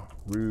time, bro.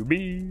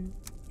 Ruby.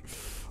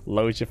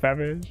 Load your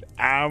feathers.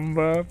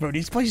 Amber. Bro,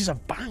 these places are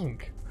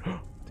bank.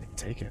 Didn't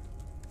take it.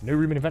 No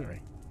room in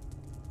inventory.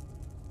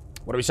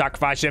 What are we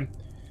sacrificing?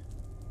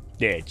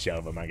 Yeah, it's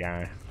over, my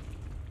guy.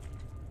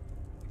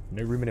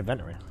 No room in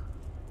inventory.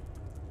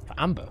 For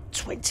Amber.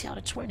 20 out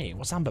of 20.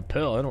 What's Amber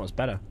Pearl? I don't know what's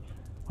better.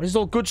 What is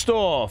all good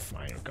stuff?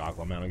 I ain't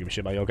gargle, man. I don't give a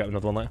shit about you. I'll get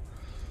another one later.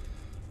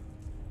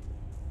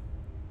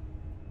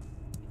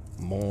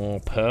 More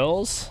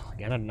pearls.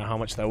 Again, I don't know how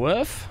much they're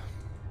worth.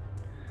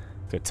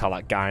 Gonna tell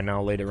that guy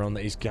now later on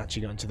that he's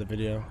actually got into the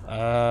video.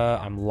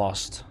 I'm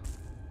lost.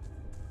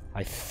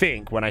 I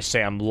think when I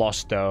say I'm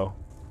lost, though,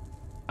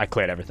 I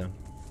cleared everything.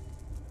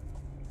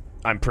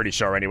 I'm pretty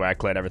sure anyway I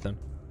cleared everything.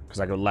 Because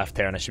I go left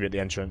here and I should be at the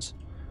entrance.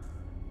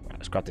 Right,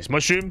 let's grab this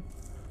mushroom.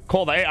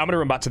 Call that 8. I'm gonna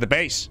run back to the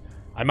base.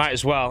 I might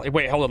as well.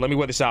 Wait, hold on. Let me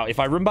work this out. If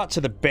I run back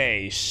to the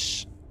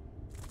base...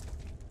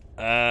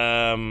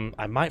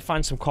 I might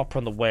find some copper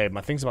on the way. My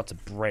thing's about to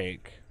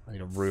break. I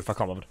need a roof. I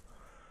can't remember.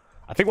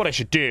 I think what I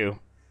should do...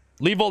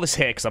 Leave all this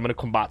here, because I'm going to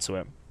come back to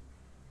it.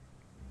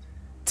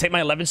 Take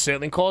my 11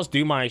 circling cores,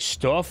 do my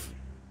stuff.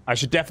 I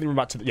should definitely run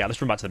back to the... Yeah,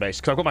 let's run back to the base,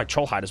 because I've got my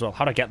troll hide as well.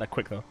 How'd I get there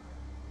quick, though?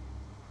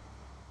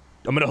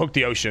 I'm going to hook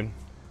the ocean.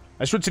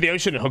 Let's run to the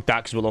ocean and hook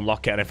that, because we'll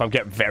unlock it. And if I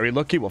get very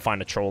lucky, we'll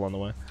find a troll on the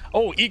way.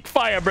 Oh, eek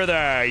fire,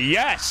 brother!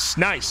 Yes!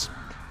 Nice!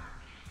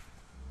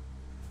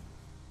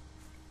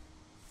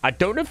 I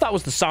don't know if that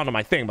was the sound of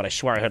my thing, but I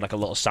swear I heard like a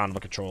little sound of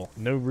like a troll.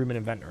 No room in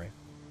inventory.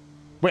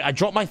 Wait, I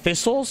dropped my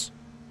thistles?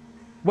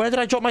 Where did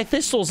I drop my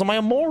thistles? Am I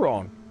a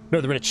moron?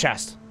 No, they're in a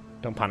chest.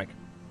 Don't panic.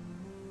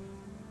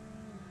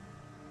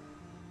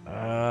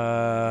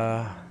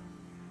 I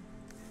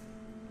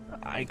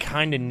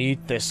kind of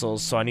need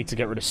thistles, so I need to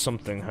get rid of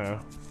something here.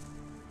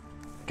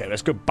 Okay,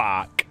 let's go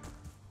back.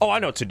 Oh, I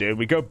know what to do.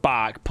 We go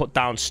back, put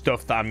down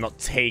stuff that I'm not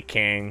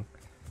taking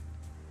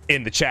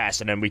in the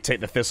chest, and then we take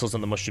the thistles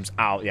and the mushrooms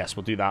out. Yes,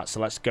 we'll do that. So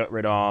let's get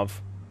rid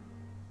of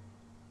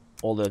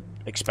all the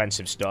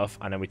expensive stuff,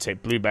 and then we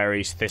take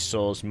blueberries,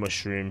 thistles,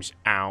 mushrooms,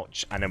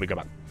 ouch, and then we go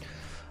back.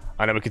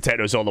 And then we can take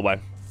those all the way.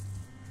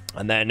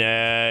 And then,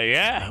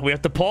 yeah, we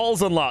have the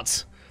portals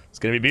unlocked. It's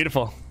gonna be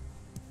beautiful.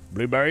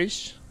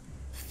 Blueberries,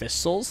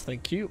 thistles,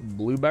 thank you.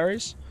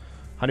 Blueberries.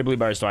 How many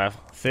blueberries do I have?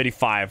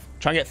 35.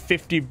 Try and get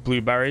 50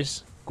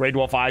 blueberries. Grey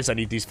dwarf eyes, I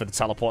need these for the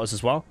teleporters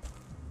as well.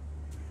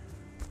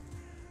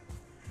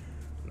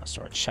 I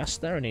saw a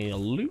chest there. Any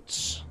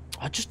loot?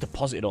 I just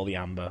deposited all the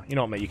amber. You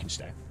know what, mate? You can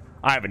stay.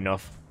 I have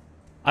enough.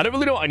 I don't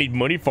really know what I need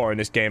money for in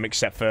this game,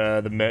 except for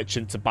the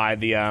merchant to buy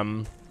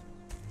the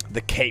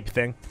cape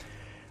thing.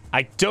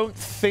 I don't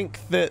think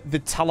that the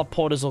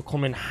teleporters will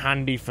come in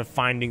handy for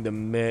finding the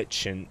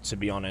merchant, to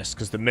be honest.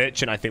 Because the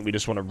merchant, I think we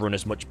just want to run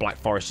as much Black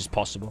Forest as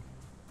possible.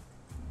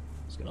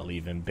 Just going to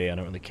leave him be. I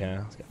don't really care.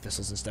 Let's get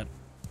thistles instead.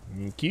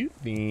 Thank you,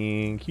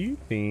 thank you,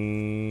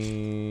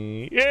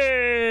 thank you.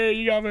 Yay,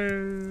 you got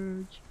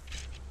merch.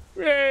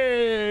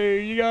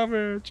 Yay, you got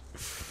merch.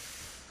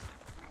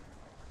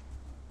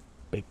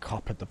 Big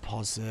copper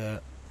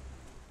deposit.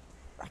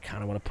 I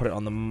kind of want to put it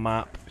on the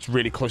map. It's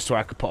really close to where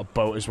I could put a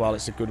boat as well.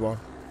 It's a good one.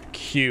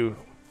 Q.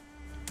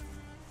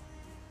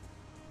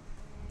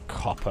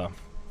 Copper.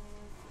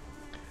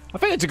 I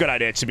think it's a good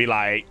idea to be,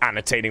 like,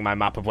 annotating my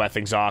map of where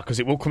things are, because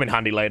it will come in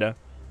handy later.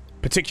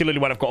 Particularly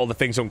when I've got all the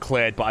things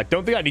uncleared, but I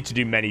don't think I need to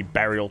do many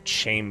burial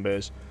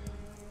chambers.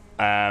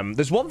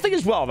 There's one thing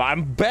as well, that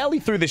I'm barely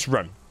through this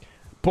run.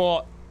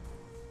 But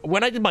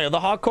when I did my other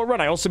hardcore run,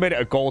 I also made it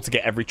a goal to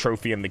get every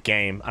trophy in the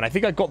game. And I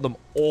think I got them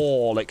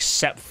all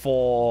except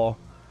for...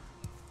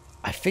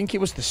 I think it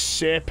was the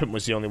serpent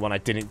was the only one I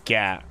didn't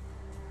get.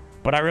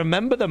 But I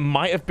remember there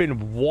might have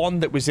been one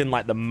that was in,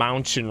 like, the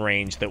mountain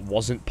range that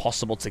wasn't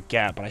possible to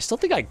get. But I still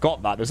think I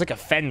got that. There's, like, a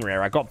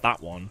Fenrir. I got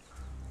that one.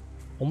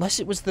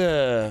 Unless it was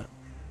the...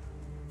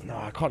 No,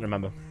 I can't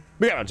remember.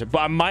 But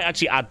I might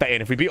actually add that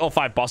in. If we beat all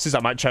 5 bosses, I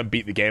might try and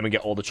beat the game and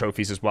get all the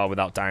trophies as well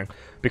without dying.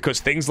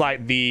 Because things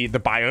like the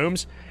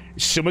biomes,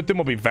 some of them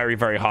will be very,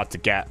 very hard to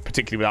get,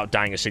 particularly without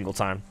dying a single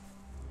time.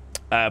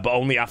 But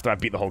only after I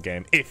beat the whole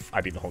game. If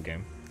I beat the whole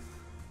game.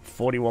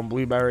 41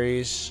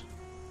 blueberries.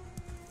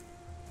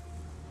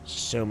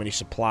 So many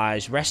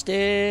supplies.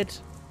 Rested.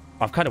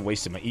 I've kind of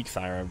wasted my eat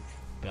fire,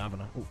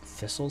 haven't I? Ooh,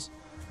 thistles.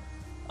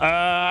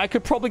 I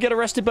could probably get a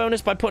rested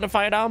bonus by putting a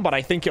fire down, but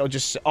I think it'll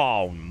just...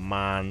 Oh,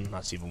 man.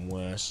 That's even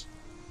worse.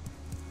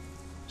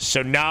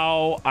 So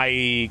now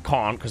I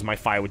can't, because my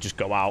fire would just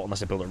go out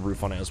unless I build a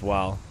roof on it as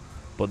well.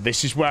 But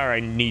this is where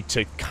I need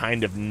to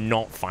kind of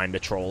not find a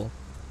troll.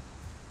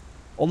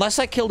 Unless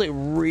I killed it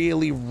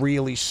really,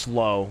 really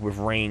slow with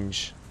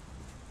range.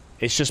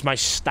 It's just my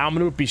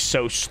stamina would be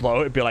so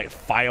slow. It'd be like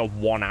fire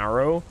one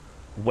arrow,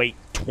 wait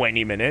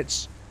 20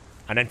 minutes,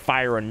 and then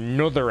fire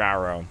another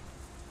arrow.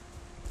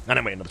 And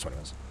then wait another 20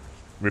 minutes.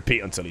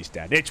 Repeat until he's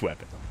dead. It's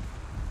worth it.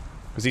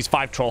 Because these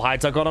 5 troll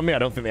hides I got on me, I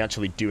don't think they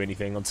actually do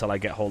anything until I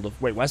get hold of...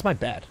 Wait, where's my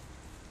bed?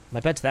 My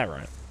bed's there,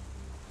 right?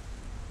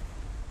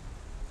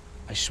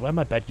 I swear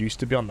my bed used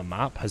to be on the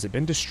map. Has it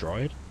been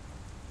destroyed?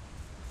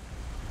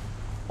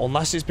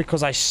 Unless it's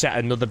because I set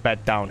another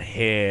bed down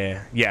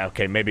here. Yeah,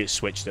 okay, maybe it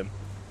switched them.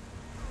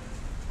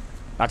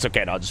 That's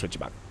okay, no, I'll just switch it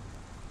back.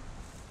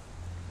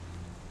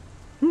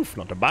 Oof,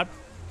 not too bad.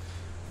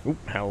 Oop,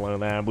 hello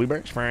there,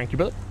 Blueberries. Thank you,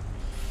 brother.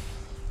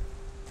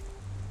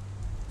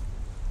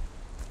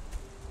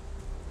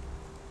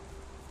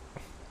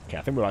 Okay,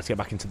 I think we're about to get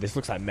back into this.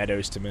 Looks like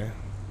meadows to me.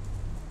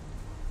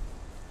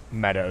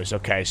 Meadows,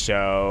 okay,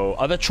 so...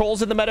 Are there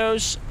trolls in the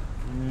meadows?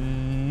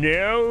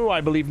 No,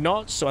 I believe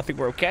not, so I think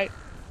we're okay.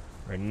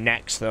 We're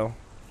next, though.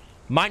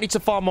 Might need to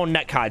farm more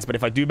neck hides, but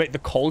if I do make the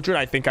cauldron,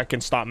 I think I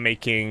can start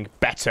making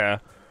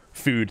better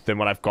food than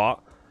what I've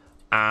got.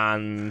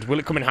 And will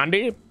it come in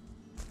handy?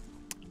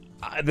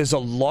 There's a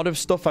lot of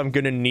stuff I'm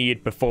going to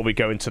need before we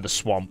go into the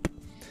swamp.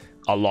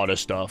 A lot of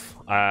stuff.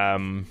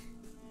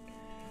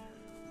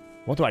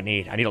 What do I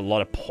need? I need a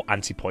lot of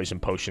anti-poison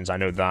potions. I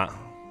know that.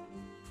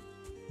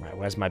 Right,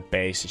 where's my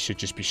base? It should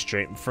just be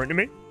straight in front of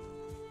me.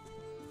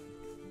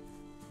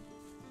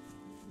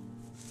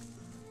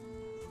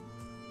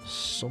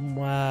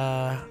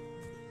 Somewhere.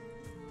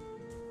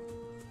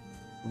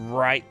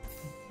 Right.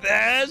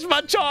 There's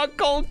my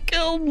charcoal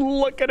kiln.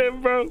 Look at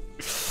him, bro.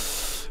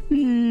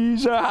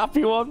 He's a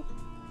happy one.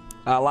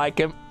 I like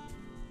him.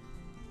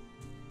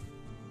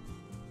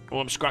 Oh,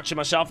 I'm scratching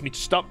myself. I need to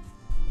stop.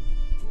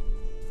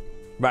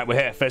 Right, we're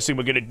here. First thing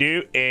we're going to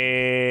do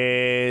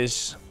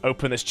is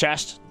open this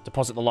chest,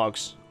 deposit the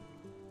logs,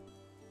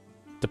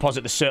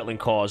 deposit the circling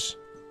cores.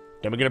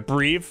 Then we're going to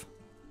breathe.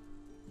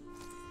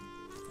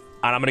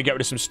 And I'm going to get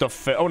rid of some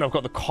stuff. Oh, no, I've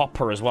got the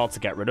copper as well to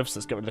get rid of. So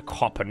let's get rid of the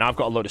copper. Now I've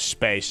got a load of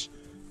space.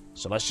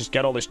 So let's just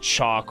get all this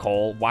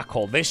charcoal, whack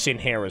all this in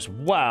here as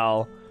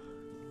well.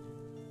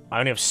 I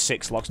only have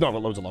 6 logs. No, I've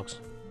got loads of logs.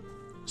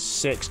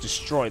 6,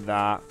 destroy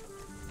that.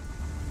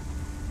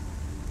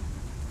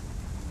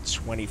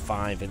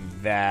 25 in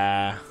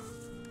there.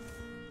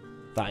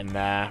 That in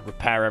there.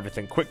 Repair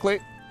everything quickly.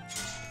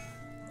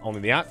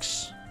 Only the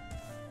axe.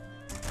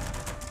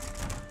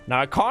 Now,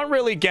 I can't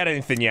really get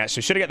anything yet,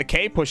 so should I get the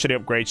cape or should I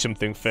upgrade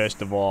something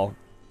first of all?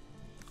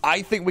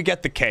 I think we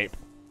get the cape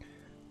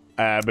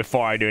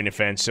before I do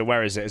anything. So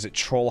where is it? Is it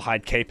troll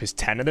hide cape? Is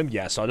 10 of them?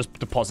 Yeah, so I'll just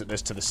deposit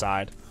this to the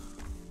side.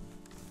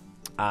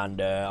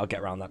 And I'll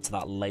get around to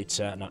that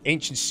later. Now,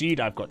 ancient seed,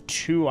 I've got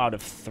 2 out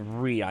of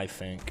 3, I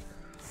think.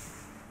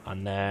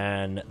 And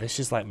then this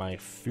is like my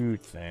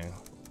food thing.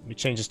 Let me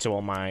change this to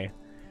all my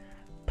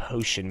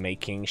potion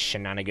making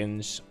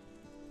shenanigans.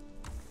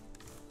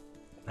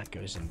 That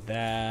goes in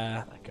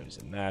there. That goes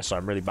in there. So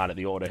I'm really bad at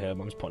the order here,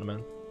 but I'm just putting them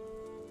in.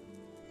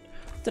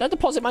 Did I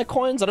deposit my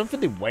coins? I don't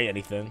think they weigh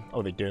anything.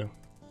 Oh, they do.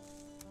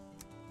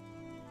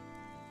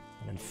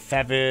 And then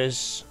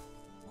feathers.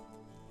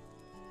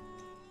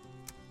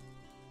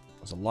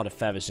 There's a lot of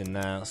feathers in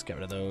there. Let's get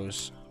rid of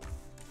those.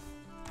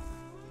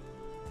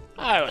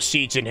 I got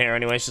seeds in here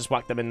anyway, so just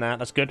whack them in there.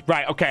 That's good.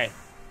 Right, okay.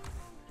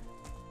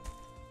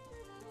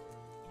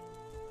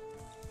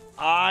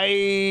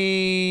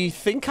 I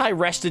think I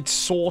rested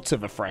sort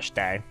of a fresh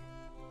day.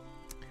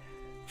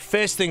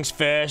 First things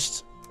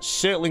first.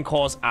 Circling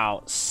cores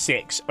out.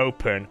 6.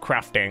 Open.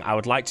 Crafting. I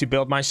would like to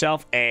build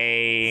myself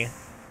a...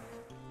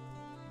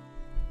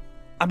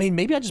 I mean,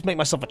 maybe I just make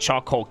myself a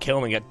charcoal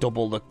kiln and get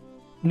double the...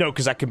 No,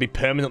 because I can be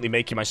permanently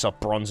making myself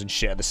bronze and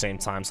shit at the same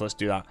time, so let's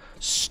do that.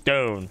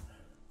 Stone.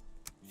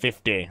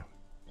 50.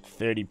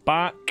 30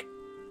 back.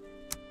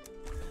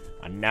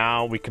 And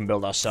now we can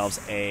build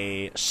ourselves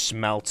a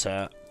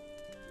smelter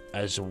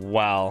as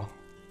well.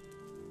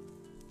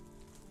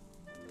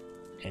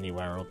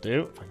 Anywhere will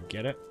do, if I can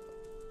get it.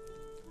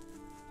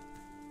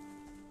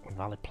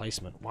 Invalid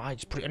placement. Why?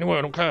 Just put it anywhere,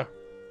 I don't care.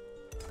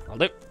 I'll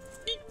do.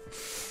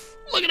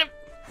 Look at him.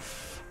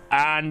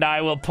 And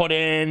I will put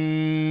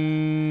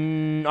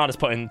in... I'll just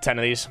put in 10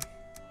 of these.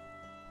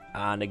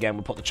 And again,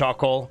 we'll put the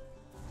charcoal.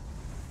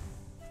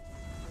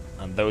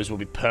 And those will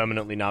be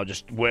permanently now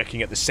just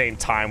working at the same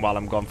time while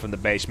I'm gone from the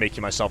base,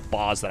 making myself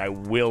bars that I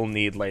will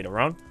need later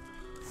on.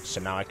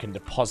 So now I can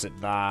deposit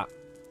that.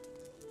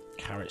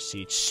 Carrot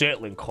seed,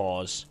 circling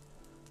cores,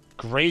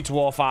 grey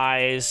dwarf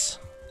eyes,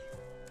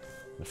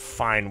 and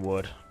fine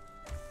wood.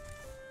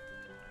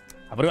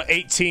 I've got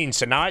 18,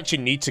 so now I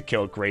actually need to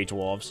kill grey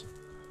dwarves.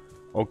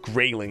 Or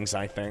greylings,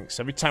 I think.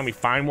 So every time we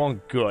find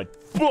one, good.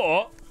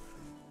 But,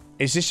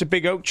 is this a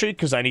big oak tree?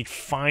 Because I need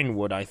fine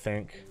wood, I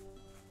think.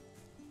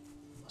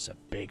 That's a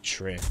big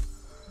tree.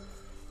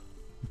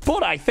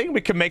 But I think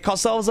we can make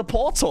ourselves a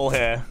portal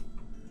here.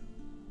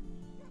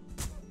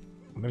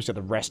 Maybe let's get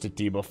the rested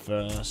debuff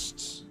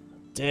first.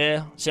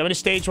 Deer. See, I'm in a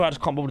stage where I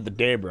just can't bother with the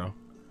deer, bro.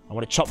 I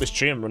want to chop this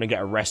tree and run and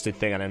get a rested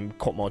thing and then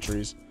cut more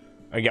trees.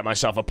 and get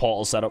myself a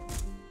portal set up.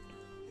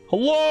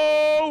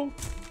 Hello?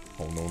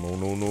 Oh, no, no,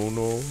 no, no,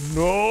 no.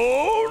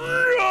 No,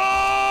 no!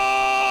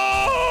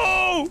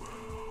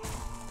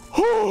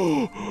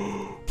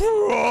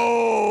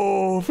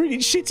 Bro! Freaking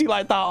shitty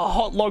like that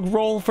hot log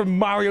roll from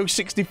Mario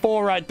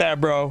 64 right there,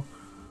 bro.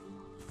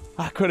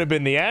 That could have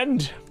been the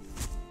end.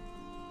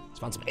 Let's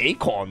find some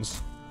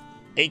acorns.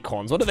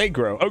 Acorns, what do they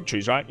grow? Oak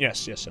trees, right?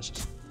 Yes, yes, yes,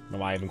 yes. No,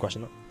 why I even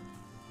question that.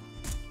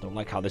 Don't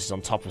like how this is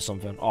on top of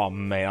something. Oh,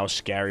 man, that was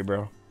scary,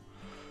 bro.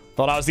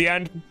 Thought that was the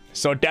end.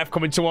 Saw death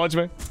coming towards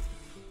me.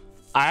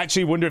 I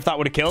actually wonder if that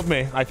would have killed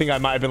me. I think I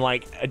might have been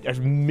like a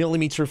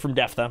millimeter from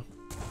death there.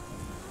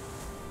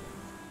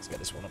 Let's get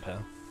this one up here.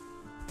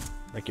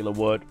 Regular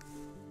wood.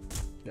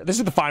 Yeah, this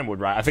is the fine wood,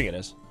 right? I think it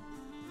is.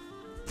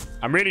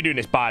 I'm really doing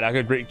this bad. I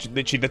could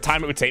literally, the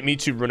time it would take me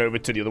to run over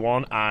to the other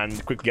one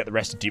and quickly get the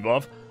rest of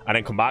debuff and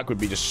then come back would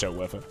be just so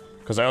worth it.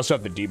 Because I also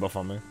have the debuff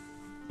on me.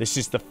 This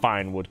is the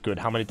fine wood. Good.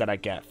 How many did I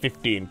get?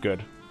 15.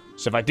 Good.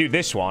 So if I do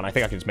this one, I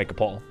think I can just make a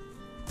portal.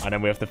 And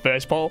then we have the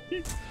first portal.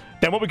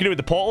 Then what we can do with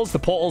the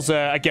portals,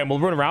 again, we'll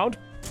run around.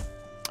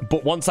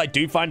 But once I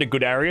do find a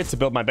good area to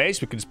build my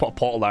base, we can just put a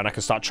portal there and I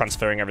can start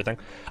transferring everything.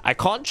 I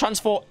can't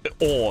transfer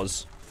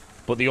ores,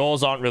 but the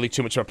ores aren't really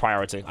too much of a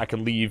priority. I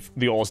can leave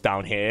the ores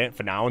down here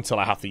for now until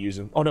I have to use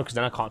them. Oh, no, because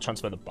then I can't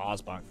transfer the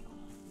bars back.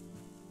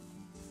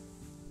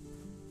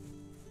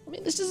 I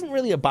mean, this isn't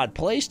really a bad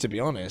place, to be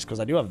honest, because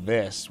I do have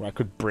this where I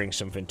could bring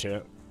something to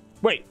it.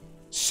 Wait,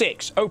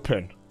 6,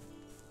 open.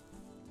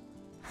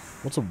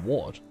 What's a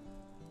ward?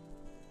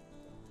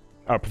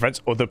 Oh,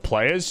 prevents other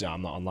players? Yeah,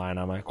 I'm not online,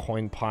 am I?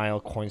 Coin pile,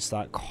 coin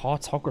stack,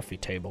 cartography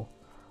table.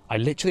 I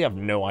literally have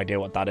no idea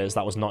what that is.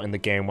 That was not in the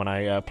game when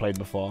I played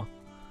before.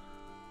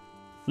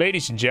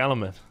 Ladies and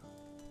gentlemen.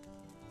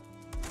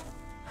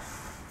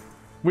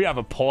 We have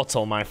a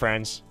portal, my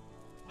friends.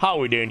 How are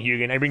we doing,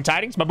 Hugo? Any bring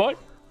tidings, my boy?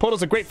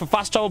 Portals are great for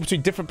fast travel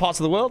between different parts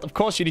of the world. Of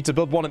course, you need to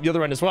build one at the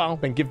other end as well.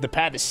 Then give the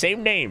pair the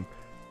same name.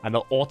 And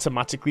they'll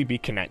automatically be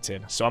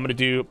connected. So I'm going to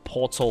do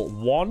portal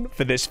 1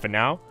 for this for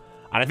now.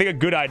 And I think a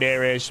good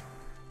idea is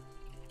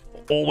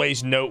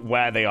always note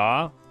where they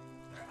are.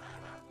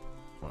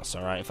 That's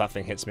alright. If that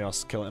thing hits me, I'll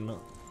kill it.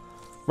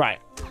 Right.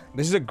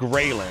 This is a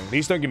greyling.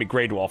 These don't give me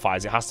grey dwarf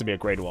eyes. It has to be a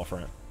grey dwarf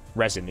for it.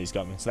 Resin, these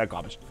got me. So they're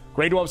garbage.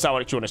 Grey dwarfs I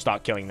want to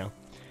start killing now.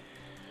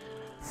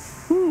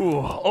 Ooh,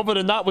 other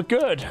than that, we're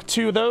good.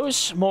 2 of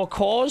those, more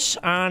cores,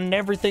 and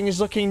everything is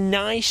looking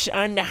nice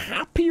and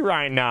happy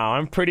right now.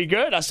 I'm pretty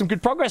good. That's some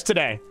good progress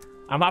today.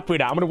 I'm happy with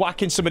that. I'm going to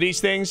whack in some of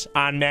these things,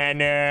 and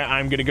then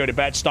I'm going to go to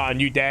bed, start a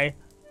new day.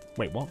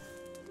 Wait, what?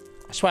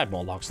 I swear I had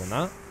more logs than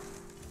that.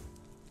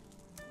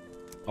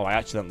 Oh, I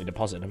accidentally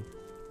deposited them.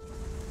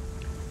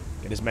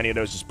 Get as many of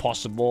those as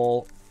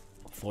possible.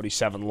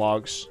 47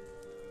 logs.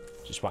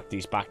 Just whack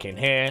these back in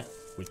here.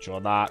 Withdraw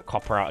that.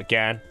 Copper out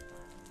again.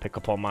 Pick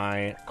up all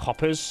my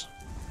coppers.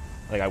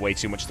 I think I weigh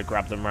too much to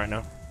grab them right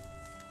now.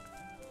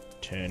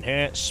 Turn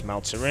here.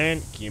 Smelter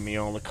in. Give me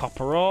all the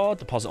copper ore.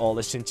 Deposit all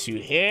this into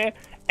here.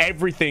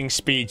 Everything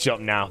speeds up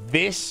now.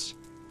 This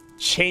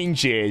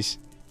changes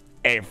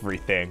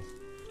everything.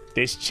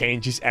 This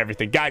changes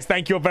everything. Guys,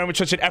 thank you all very much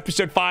for watching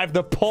episode 5.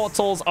 The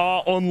portals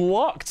are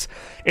unlocked.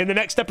 In the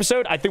next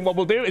episode, I think what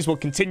we'll do is we'll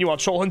continue our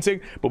troll hunting,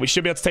 but we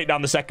should be able to take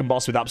down the second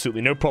boss with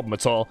absolutely no problem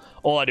at all.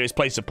 All I do is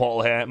place a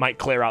portal here, might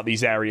clear out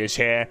these areas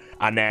here,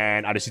 and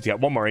then I just need to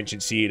get one more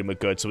ancient seed and we're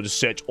good. So we'll just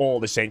search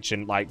all this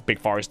ancient, like, big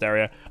forest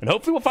area, and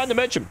hopefully we'll find the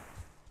merchant.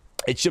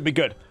 It should be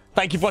good.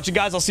 Thank you for watching,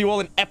 guys. I'll see you all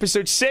in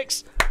episode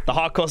 6. The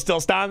hardcore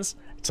still stands.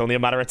 It's only a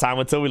matter of time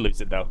until we lose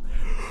it, though.